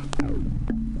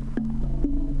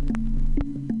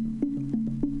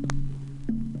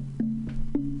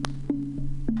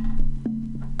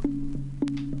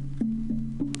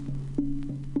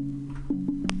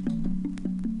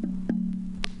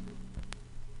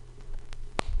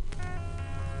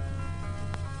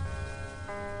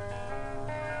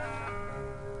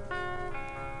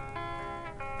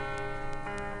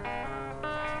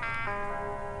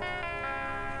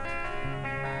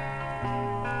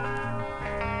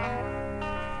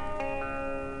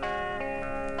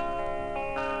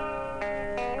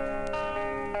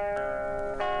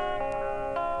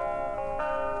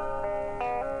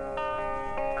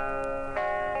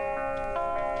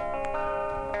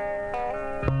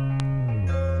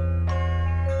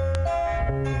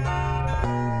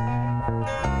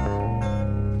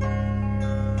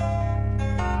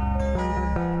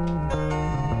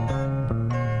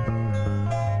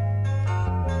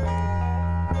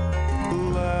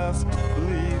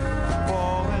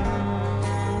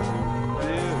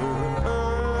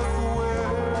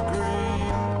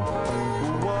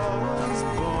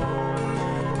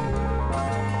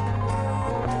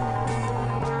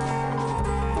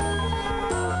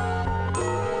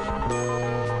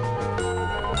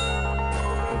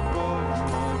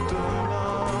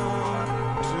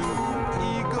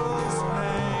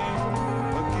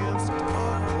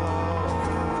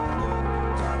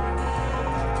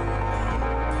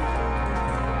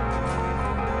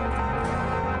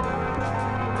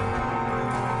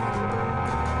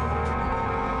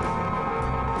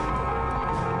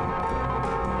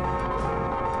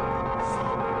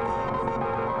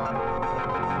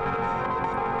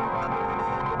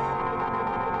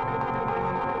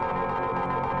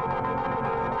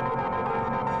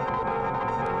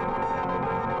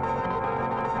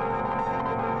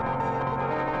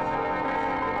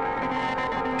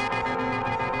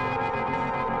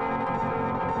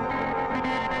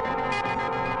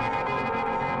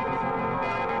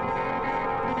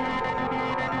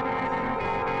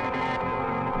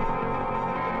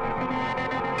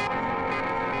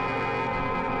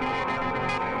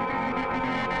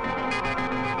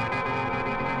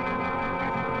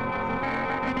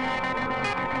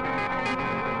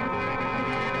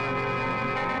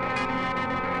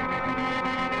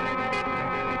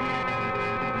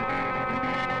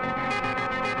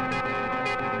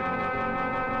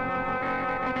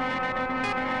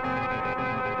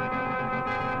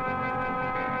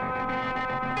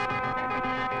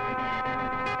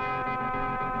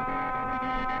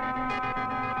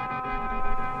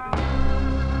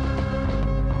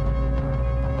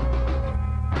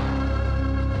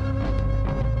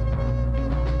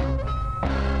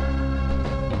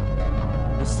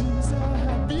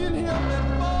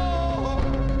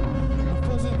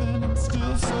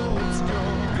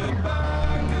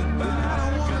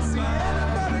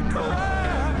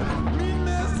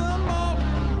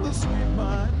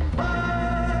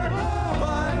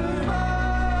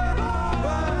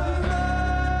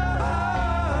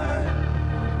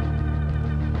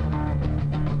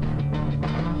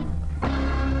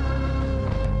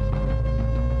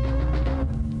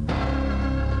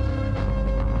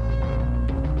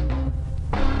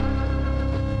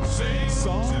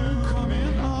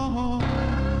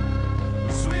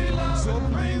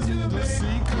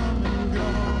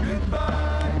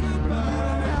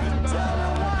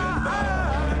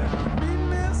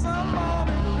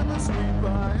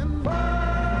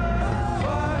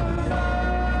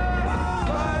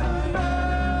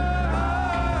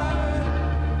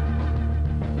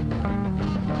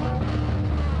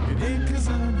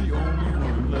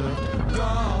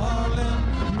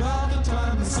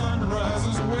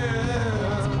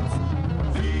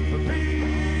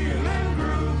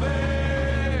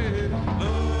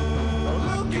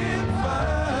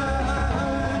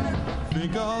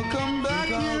 think I'll come back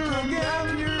here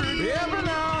again every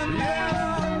now and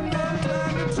then from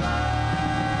time to time.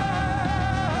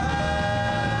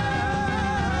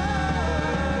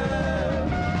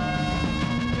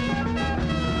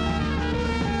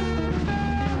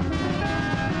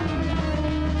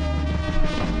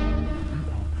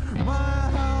 My,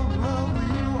 how lovely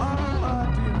you are, my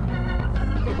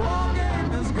dear. The ball game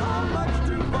has gone much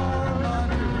too far, my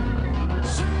dear.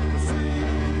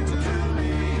 Sweet to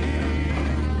me.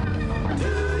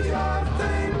 Do your thing.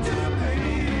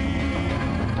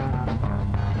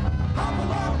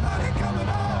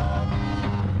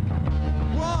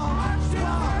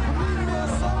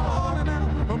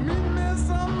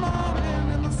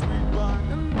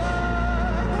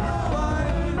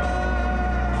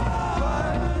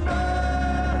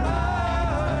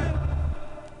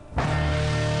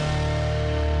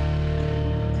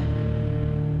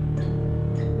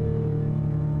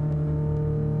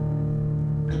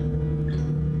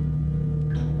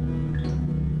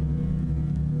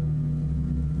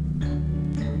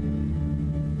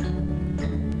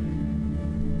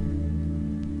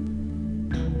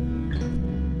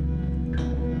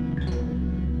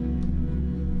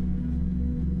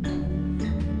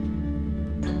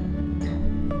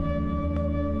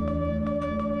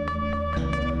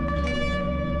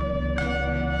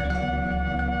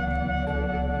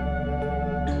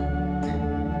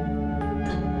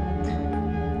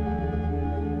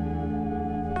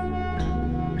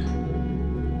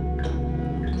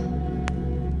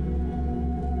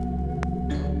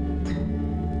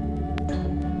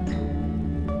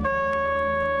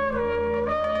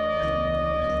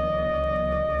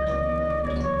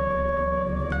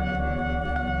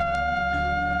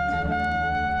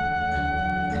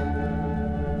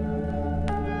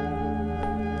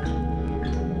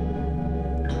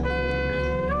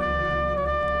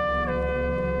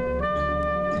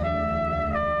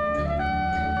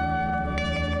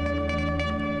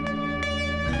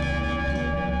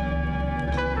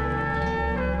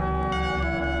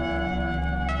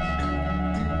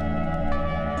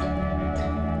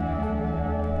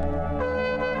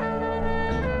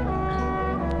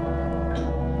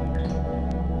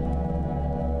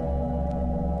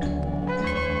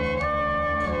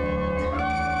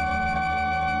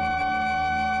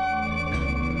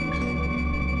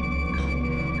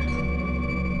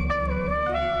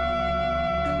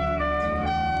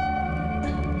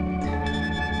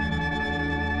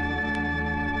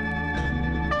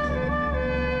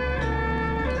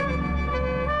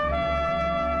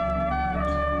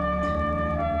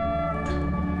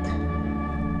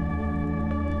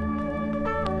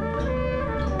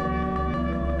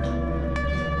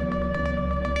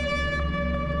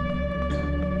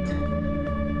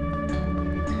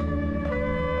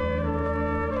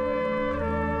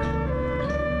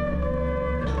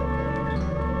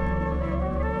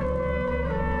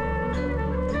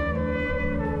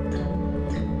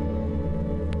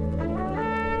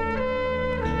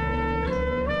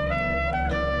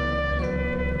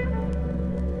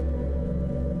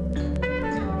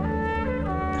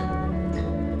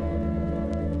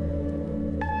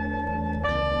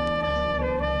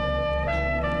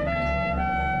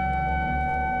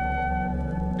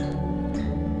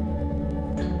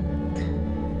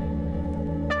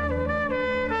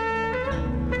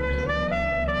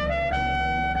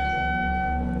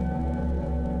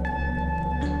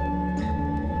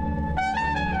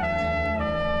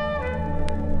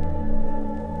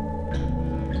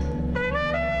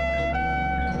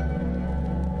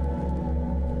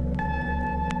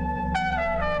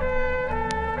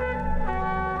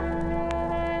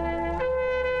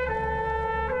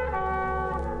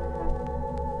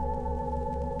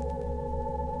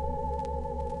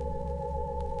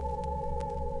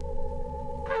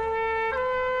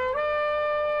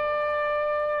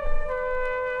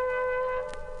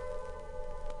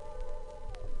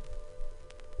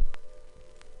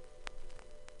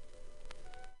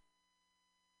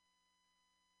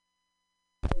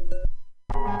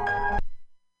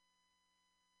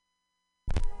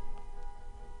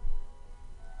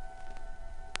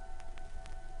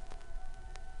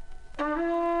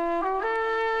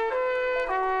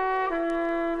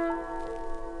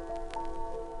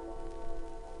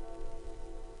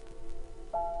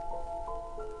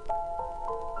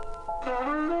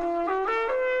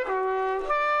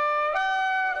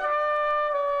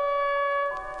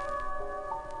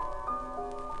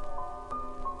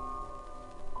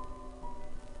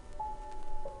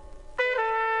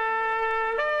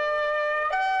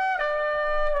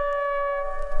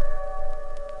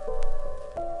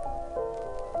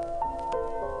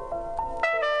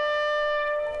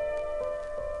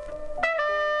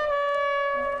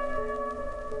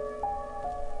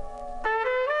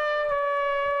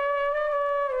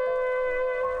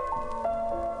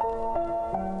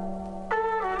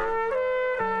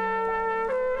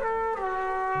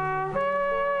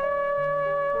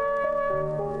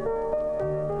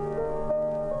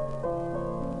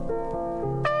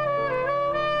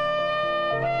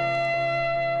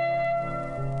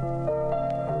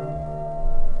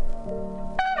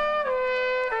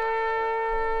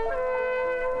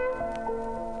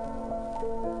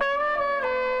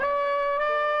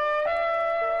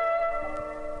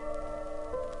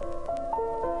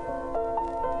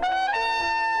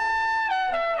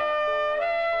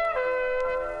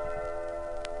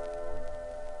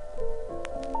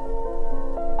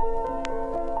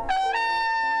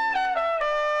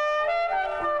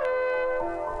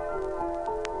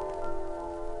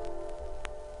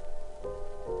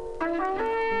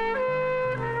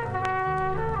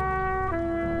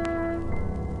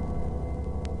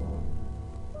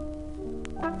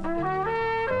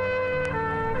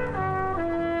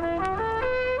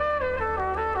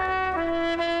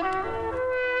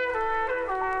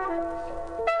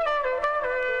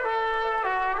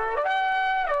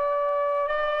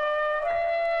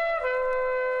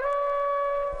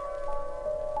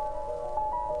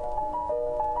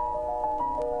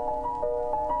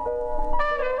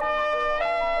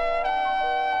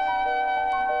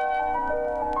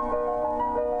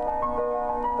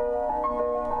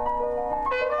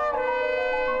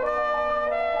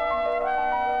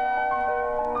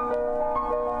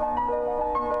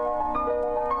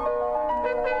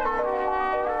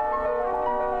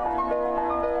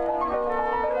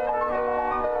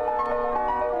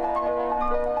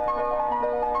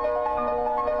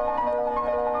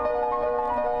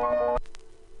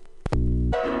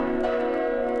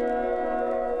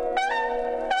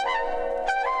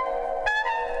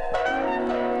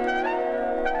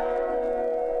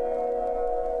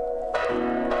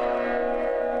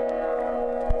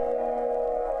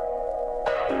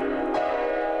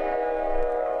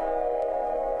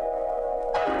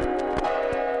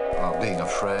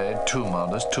 Too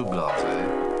modest, too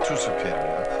blasé, too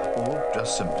superior, or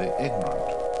just simply ignorant.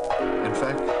 In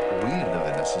fact, we live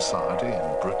in a society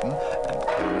in Britain and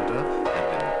Canada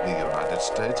and in the United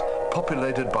States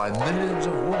populated by millions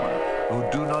of women who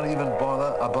do not even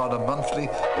bother about a monthly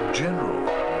general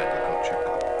medical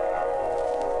checkup.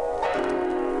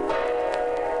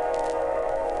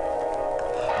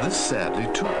 This sadly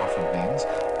too often means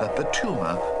that the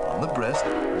tumor on the breast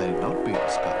may not be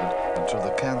discovered until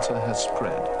the cancer has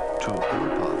spread to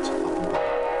other parts of the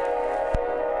body.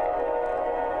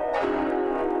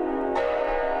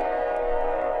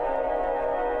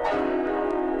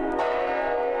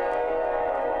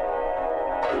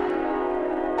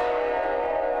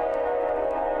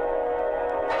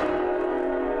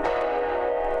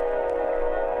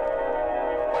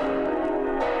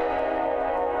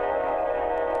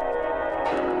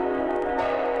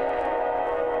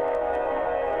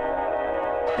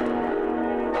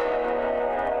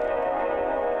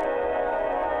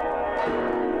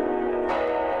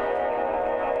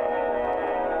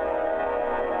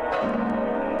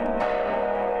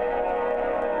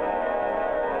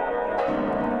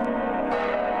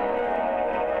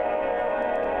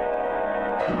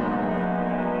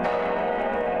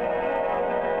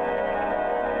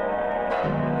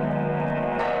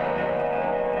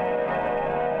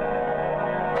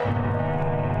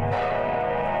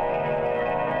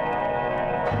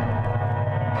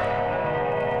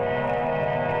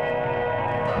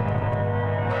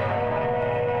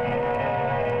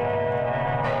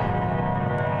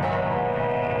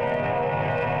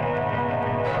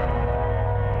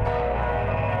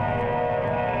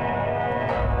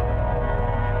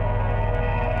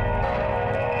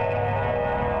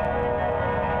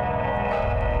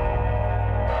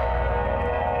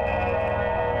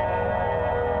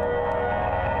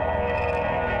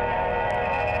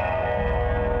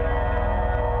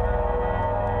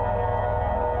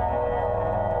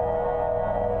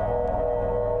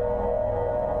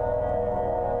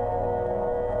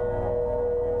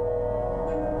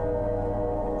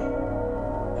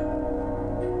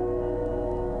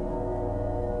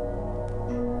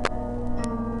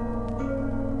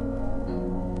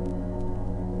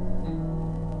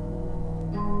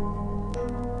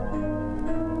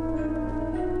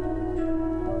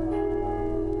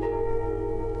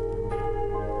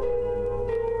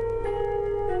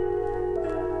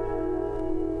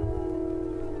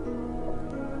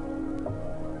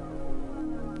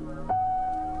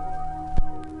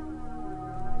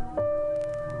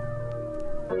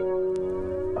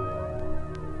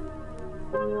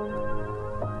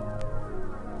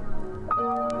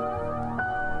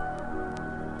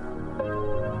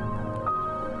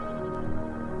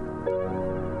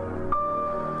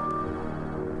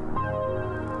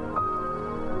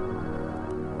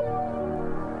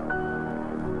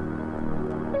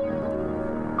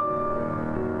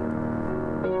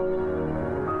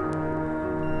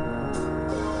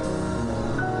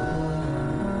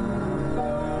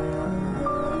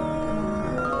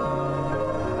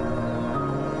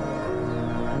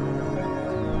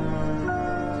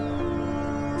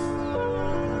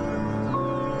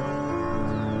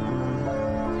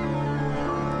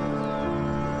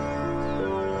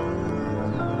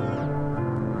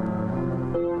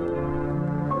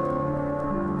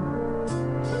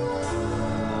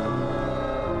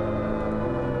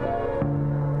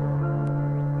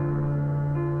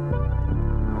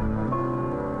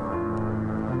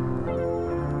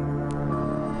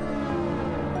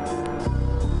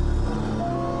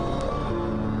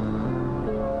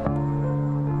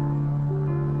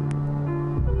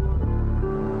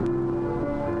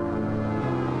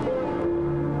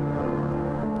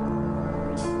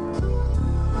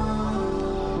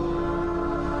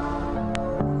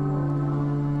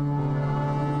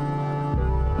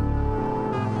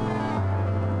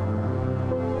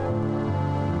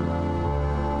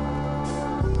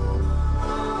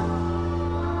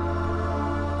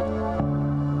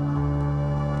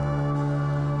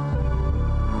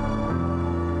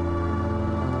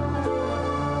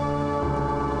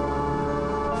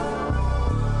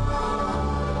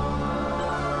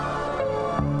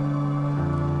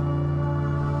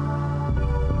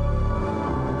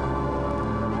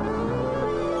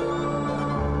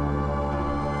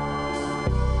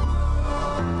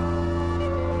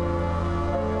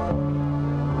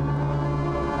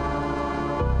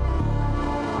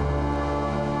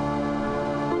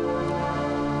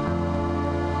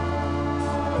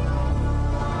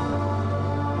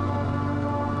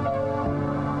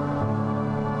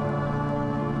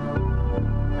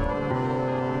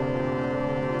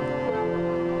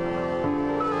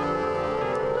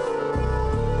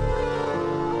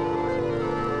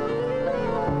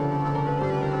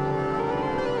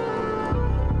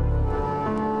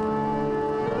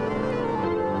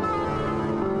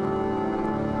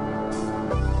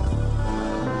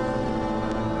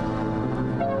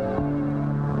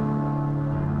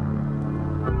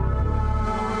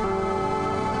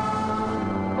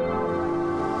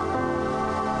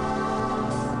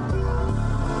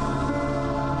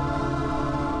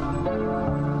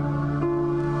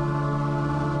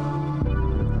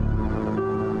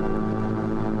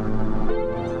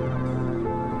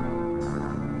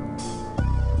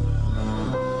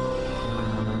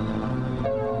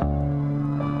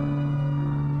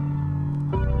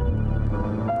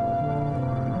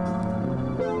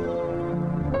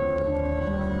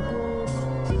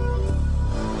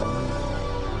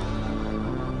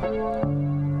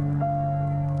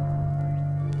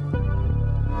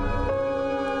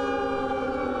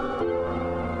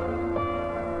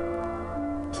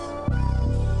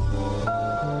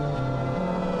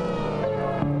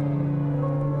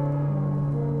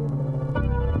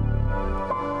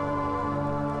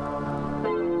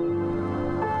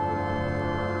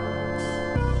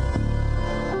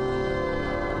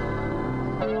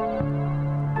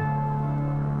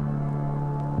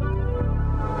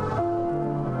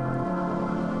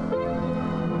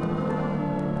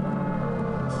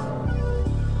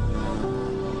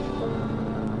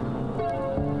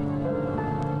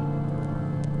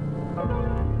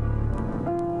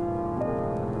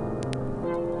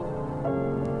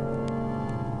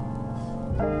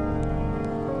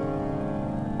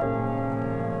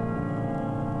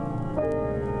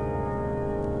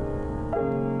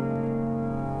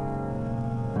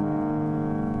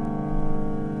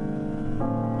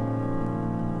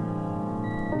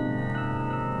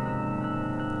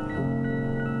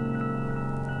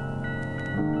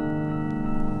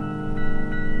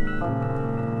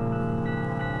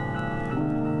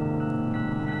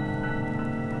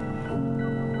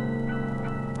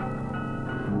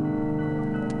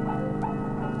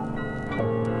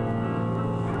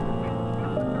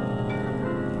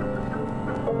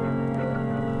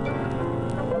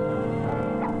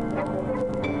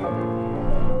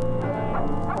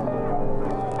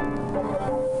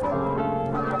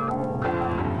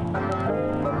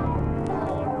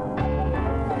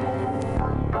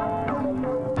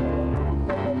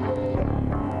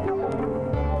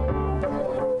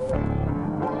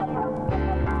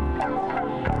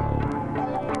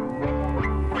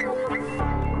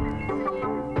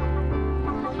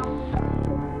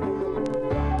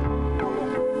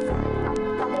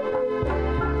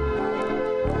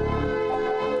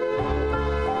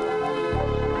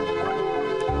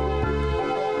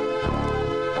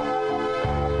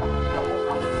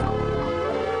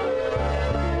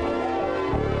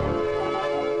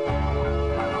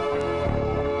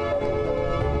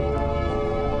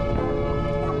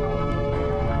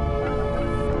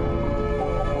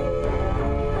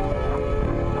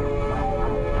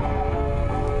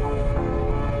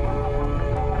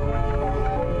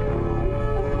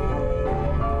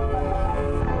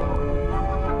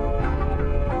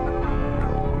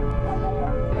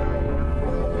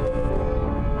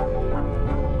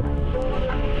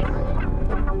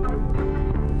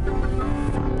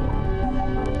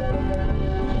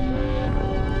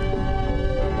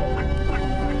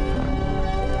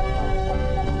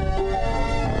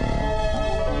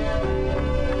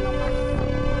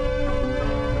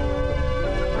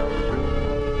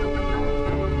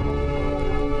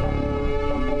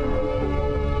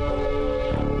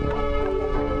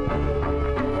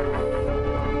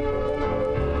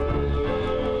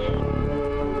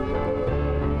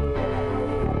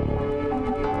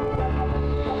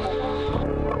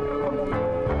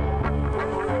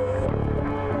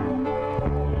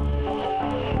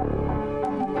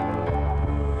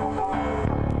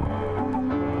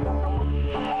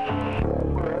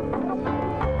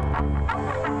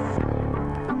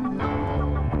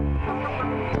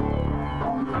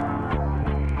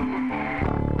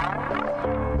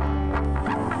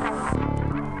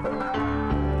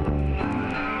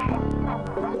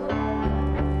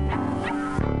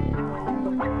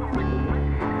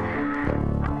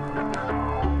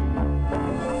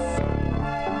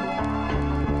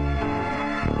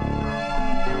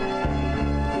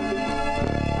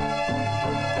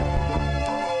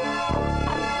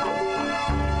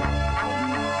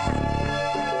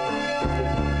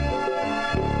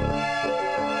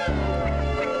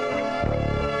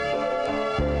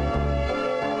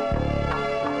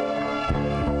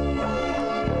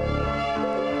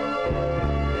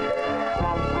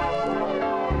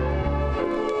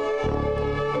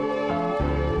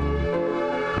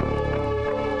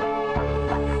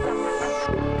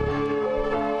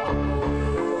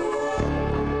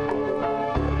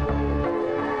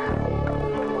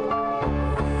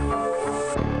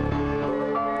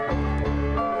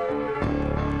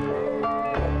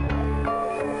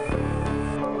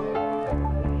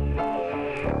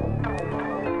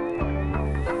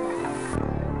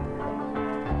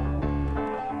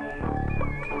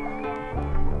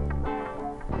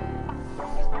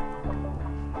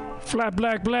 Flat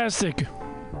Black Plastic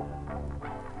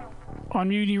on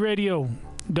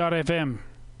MutinyRadio.fm.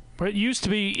 But it used to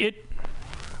be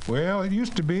Well, it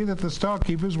used to be that the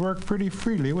storekeepers worked pretty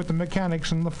freely with the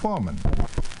mechanics and the foremen.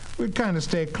 We'd kind of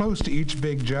stay close to each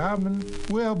big job and,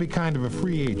 well, be kind of a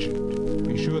free agent.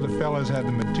 Be sure the fellas had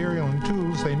the material and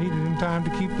tools they needed in time to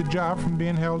keep the job from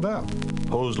being held up.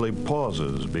 Hosley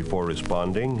pauses before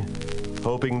responding,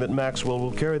 hoping that Maxwell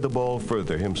will carry the ball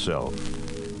further himself.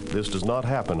 This does not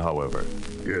happen, however.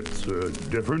 It's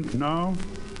different now?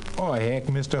 Oh, heck,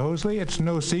 Mr. Hosley, it's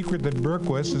no secret that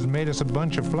Berquist has made us a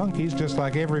bunch of flunkies just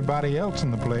like everybody else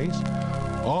in the place.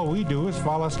 All we do is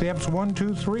follow steps 1,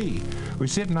 2, 3. We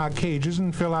sit in our cages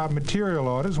and fill out material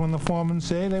orders when the foremen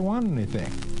say they want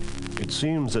anything. It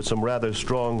seems that some rather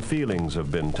strong feelings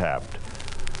have been tapped.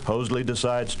 Hosley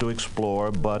decides to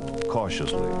explore, but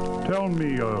cautiously. Tell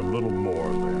me a little more,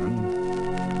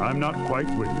 then. I'm not quite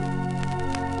with you.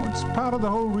 Well, it's part of the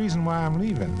whole reason why I'm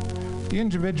leaving. The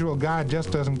individual guy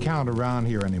just doesn't count around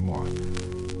here anymore.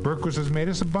 Berquist has made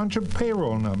us a bunch of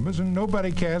payroll numbers, and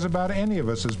nobody cares about any of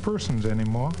us as persons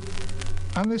anymore.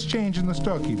 On this change in the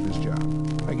storekeeper's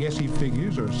job, I guess he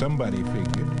figures, or somebody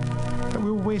figured, that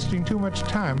we were wasting too much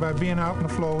time by being out on the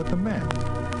floor with the men.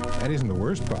 That isn't the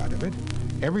worst part of it.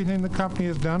 Everything the company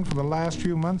has done for the last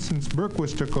few months since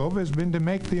Berquist took over has been to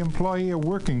make the employee a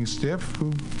working stiff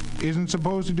who isn't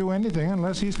supposed to do anything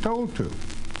unless he's told to.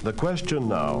 The question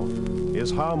now is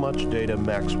how much data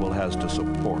Maxwell has to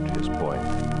support his point.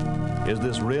 Is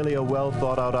this really a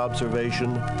well-thought-out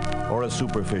observation or a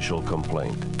superficial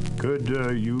complaint? Could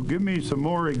you give me some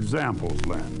more examples,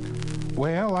 Len?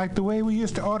 Well, like the way we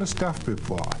used to order stuff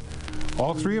before.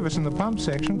 All three of us in the pump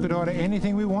section could order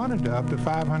anything we wanted to up to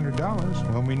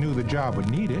 $500 when we knew the job would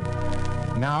need it.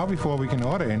 Now, before we can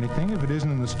order anything, if it isn't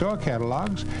in the store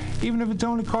catalogs, even if it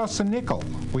only costs a nickel,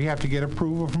 we have to get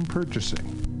approval from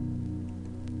purchasing.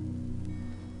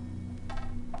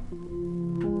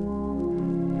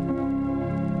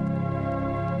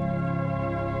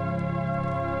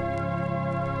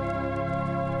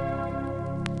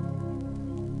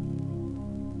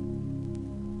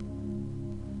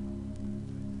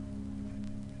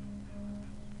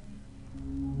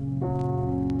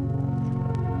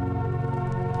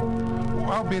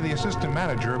 I'll be the assistant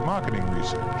manager of marketing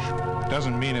research.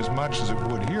 Doesn't mean as much as it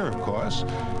would here, of course,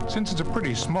 since it's a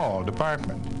pretty small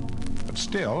department. But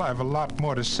still, I have a lot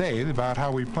more to say about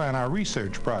how we plan our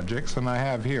research projects than I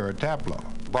have here at Taplow.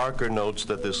 Barker notes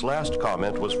that this last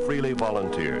comment was freely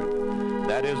volunteered.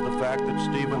 That is the fact that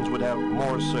Stevens would have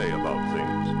more say about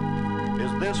things.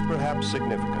 Is this perhaps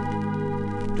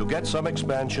significant? To get some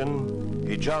expansion,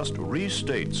 he just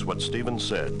restates what Stevens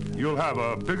said. You'll have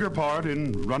a bigger part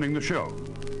in running the show.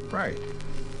 Right.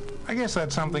 I guess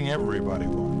that's something everybody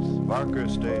wants. Barker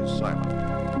stays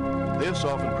silent. This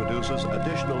often produces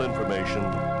additional information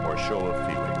or show of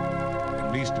feeling.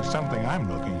 At least it's something I'm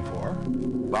looking for.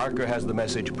 Barker has the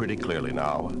message pretty clearly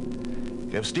now.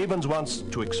 If Stevens wants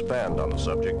to expand on the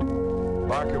subject,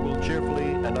 Barker will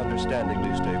cheerfully and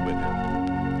understandingly stay with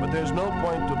him. But there's no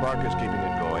point to Barker's keeping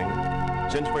it going,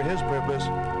 since for his purpose,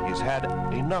 he's had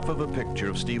enough of a picture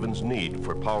of Stevens' need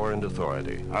for power and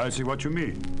authority. I see what you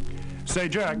mean. Say,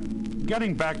 Jack,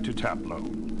 getting back to Taplow,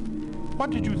 what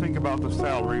did you think about the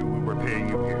salary we were paying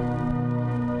you here?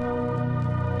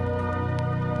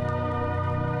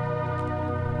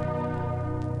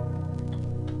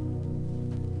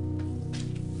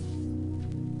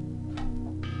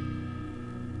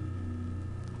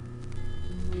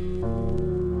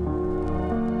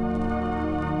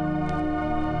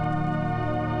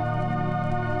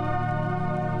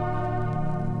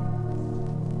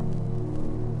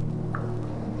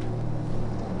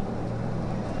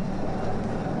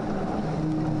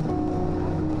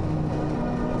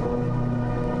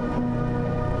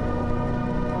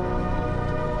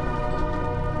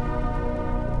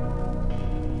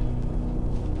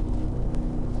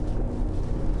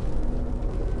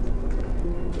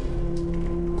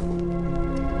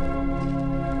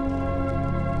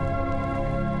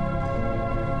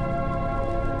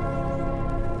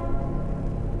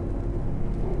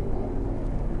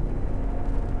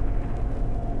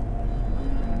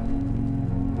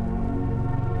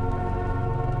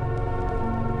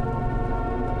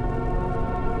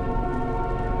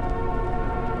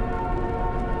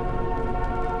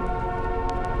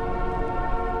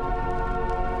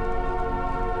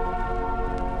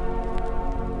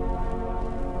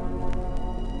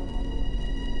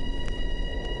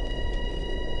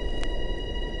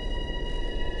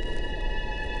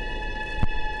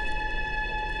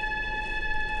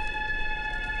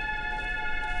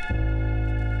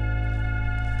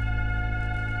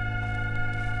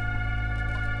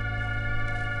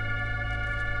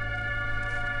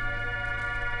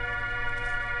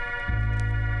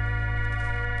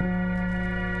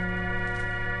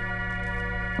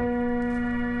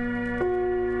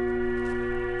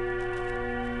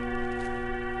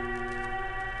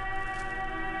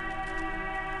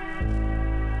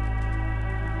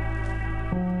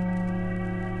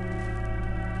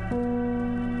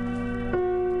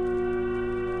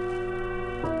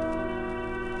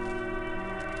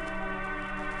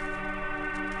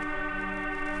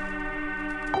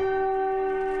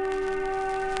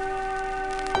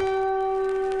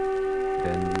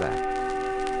 then left.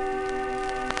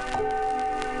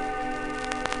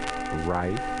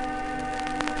 Right,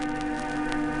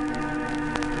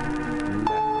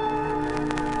 left,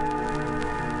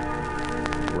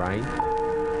 right,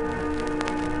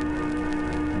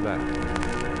 left,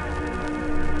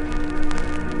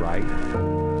 right,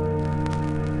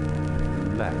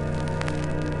 left.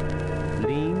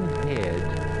 Lean head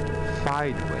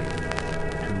sideways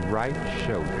to right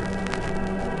shoulder.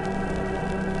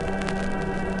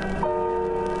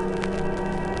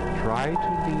 Try to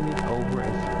lean it over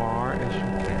as far as you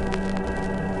can.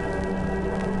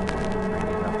 Bring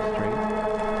it up straight.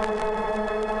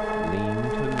 Lean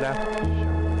to left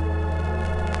shoulder.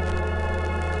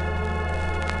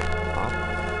 Up,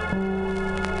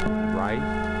 right,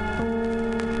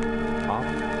 up,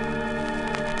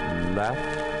 left,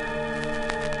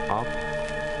 up,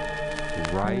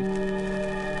 right,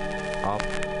 up,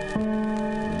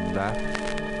 left,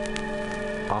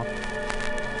 up,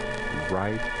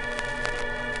 right,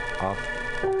 up,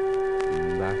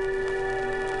 left,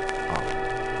 up.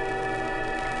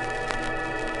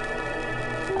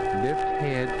 Lift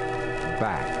head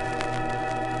back.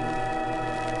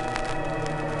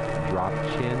 Drop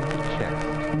chin to chest.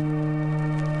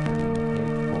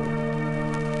 Head forward.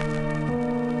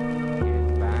 Head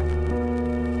back.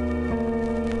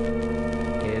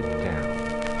 Head down.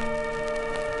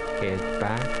 Head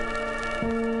back.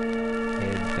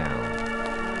 Head down.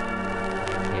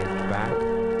 Head back.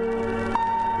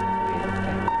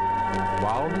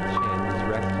 While the chin is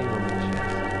resting on the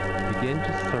chest, begin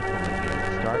to circle the head,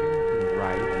 starting to the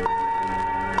right,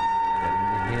 letting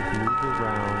the head move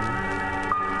around,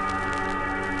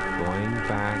 going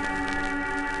back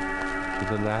to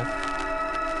the left,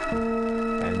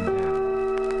 and down.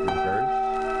 Reverse,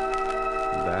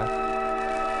 left,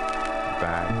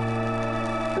 back,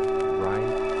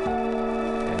 right,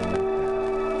 and down.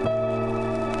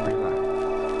 Relax.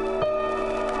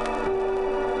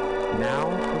 Now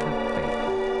for the face.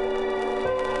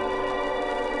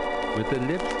 With the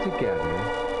lips together,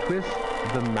 twist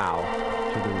the mouth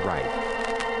to the right.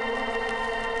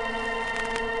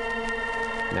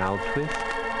 Now twist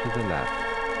to the left.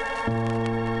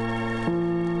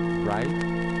 Right,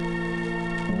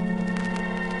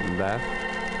 left,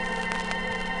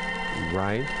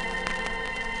 right,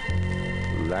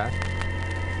 left,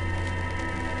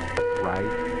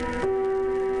 right,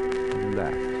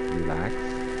 left. Relax.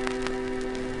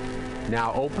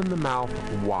 Now open the mouth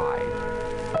wide.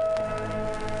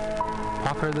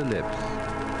 Pucker the lips.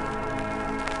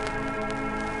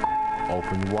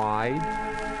 Open wide.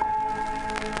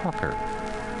 Pucker.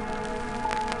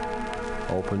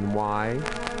 Open wide.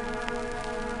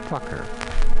 Pucker.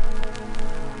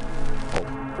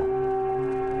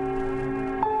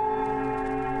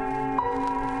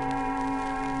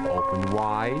 Open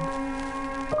wide.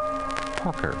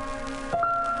 Pucker.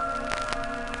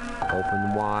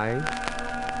 Open wide.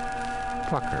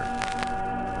 Pucker.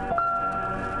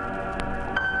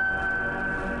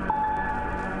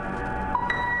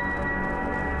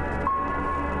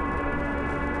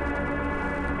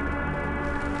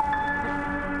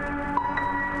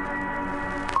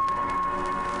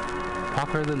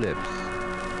 Pucker the lips.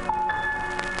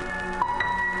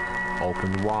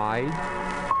 Open wide.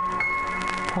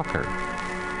 Pucker.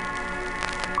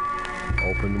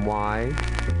 Open wide.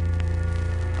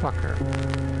 Pucker.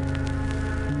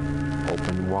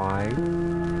 Open wide.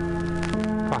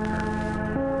 Pucker.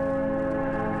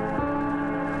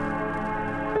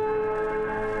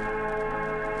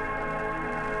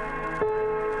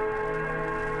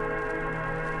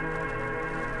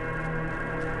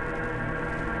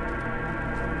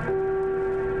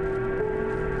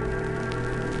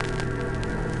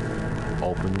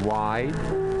 Open wide.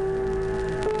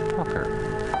 Pucker.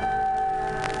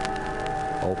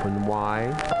 Open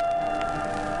wide.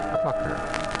 Pucker.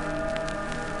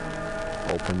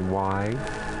 Open wide.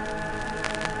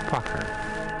 Pucker.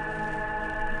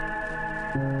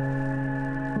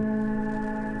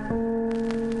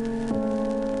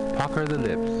 Pucker the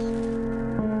lips.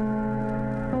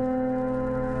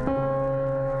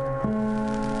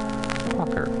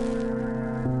 Pucker.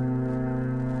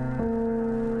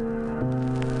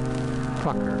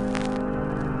 Pucker.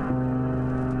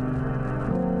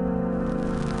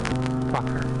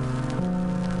 Pucker.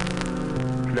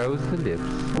 Close the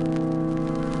lips.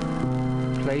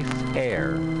 Place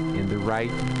air in the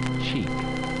right cheek.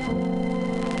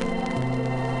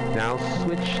 Now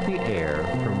switch the air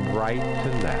from right to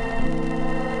left.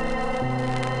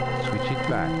 Switch it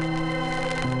back.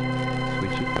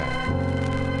 Switch it back.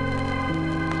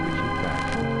 Switch it back.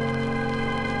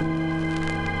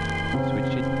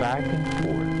 Switch it back and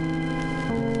forth.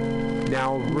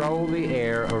 Now roll the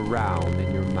air around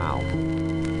in your mouth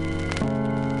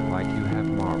like you have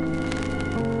marbles.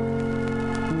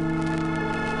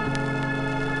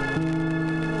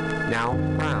 Now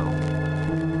frown.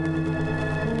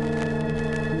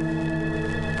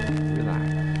 Relax.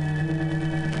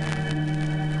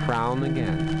 Frown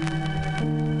again.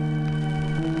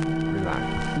 Relax.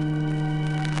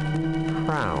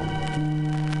 Frown.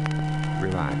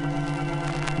 Relax.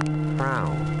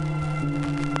 Frown.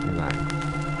 Relax.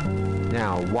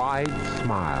 Now wide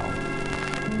smile.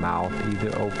 Mouth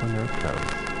either open or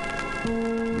closed.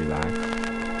 Relax.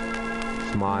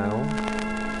 Smile.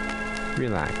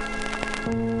 Relax.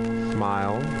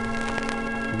 Smile.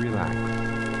 Relax.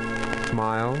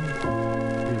 Smile.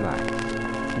 Relax.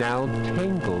 Now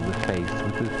tangle the face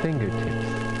with the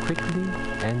fingertips, quickly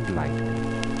and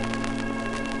lightly.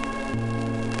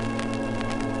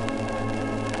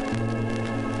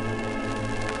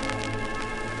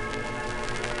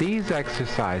 These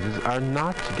exercises are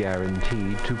not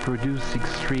guaranteed to produce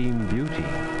extreme beauty,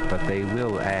 but they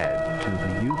will add to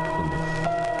the youthfulness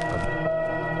of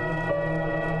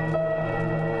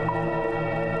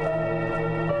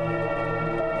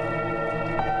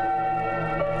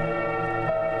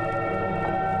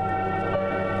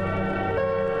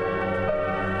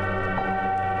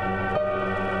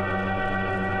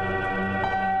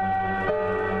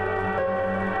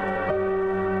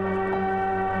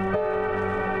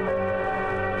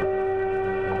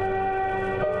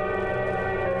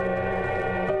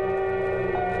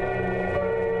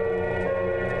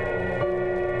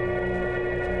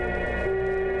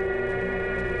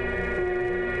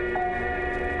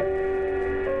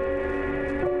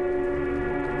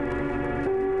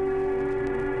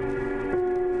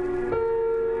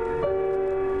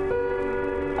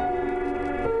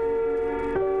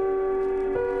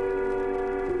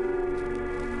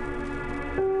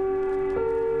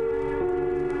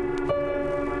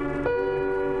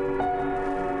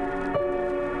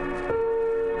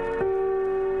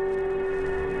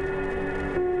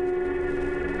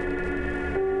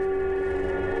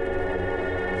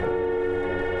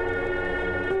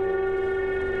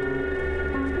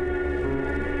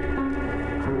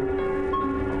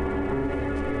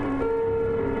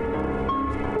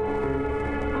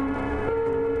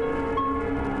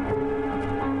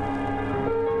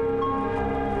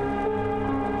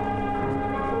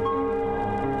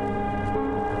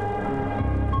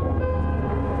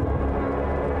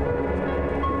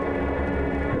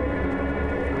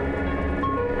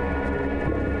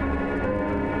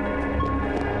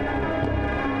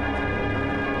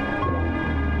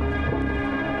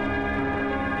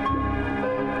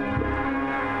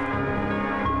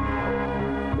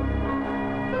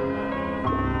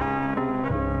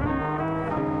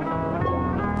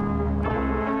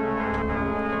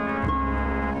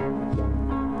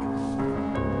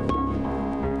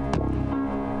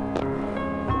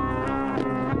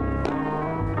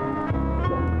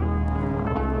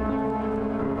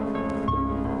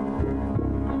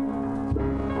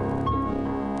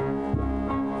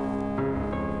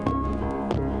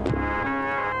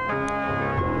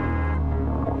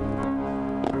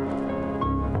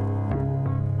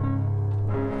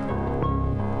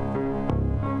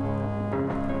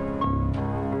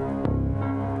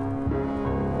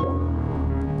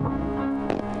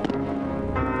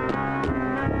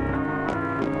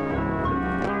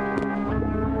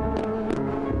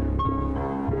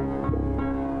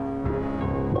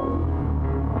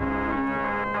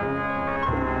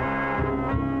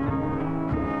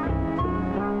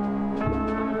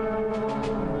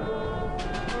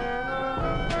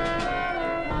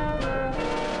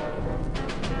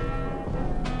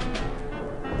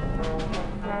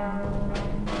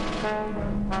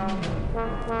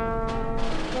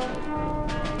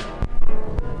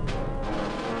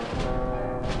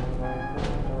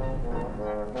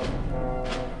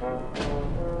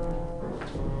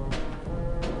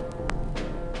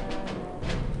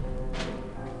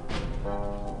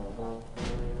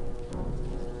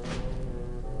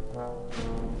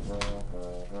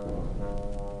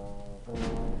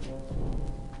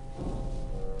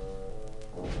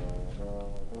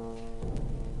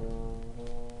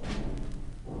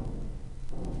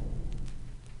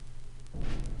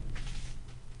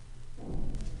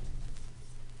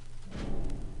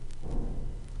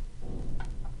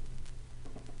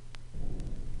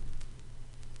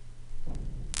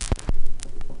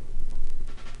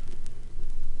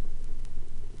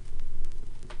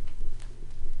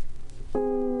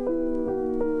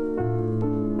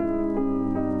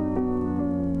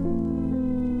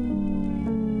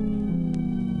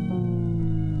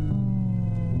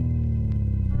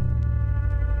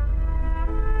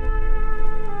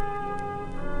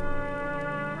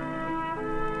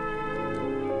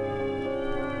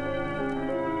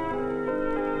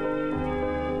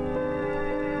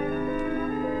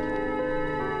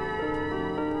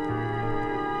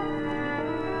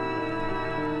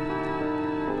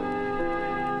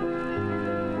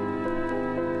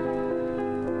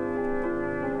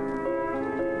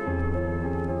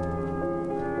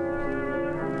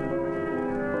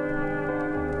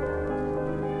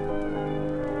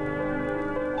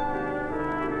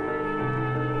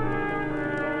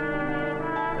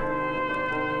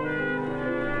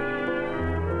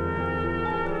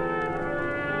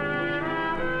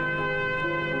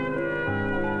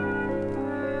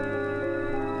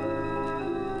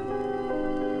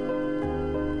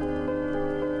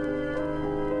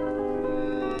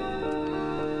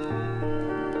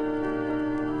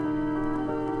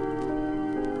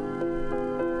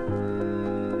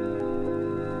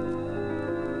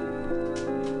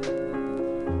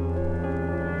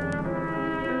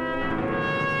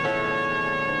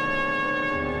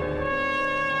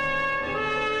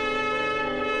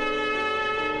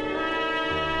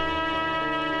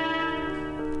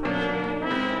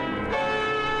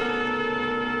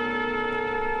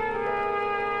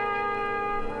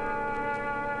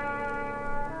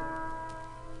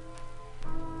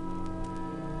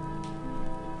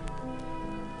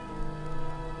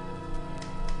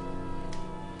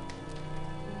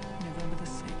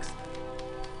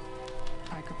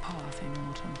in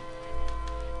autumn.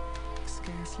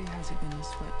 Scarcely has it been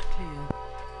swept clear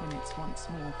when it's once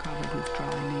more covered with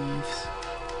dry leaves.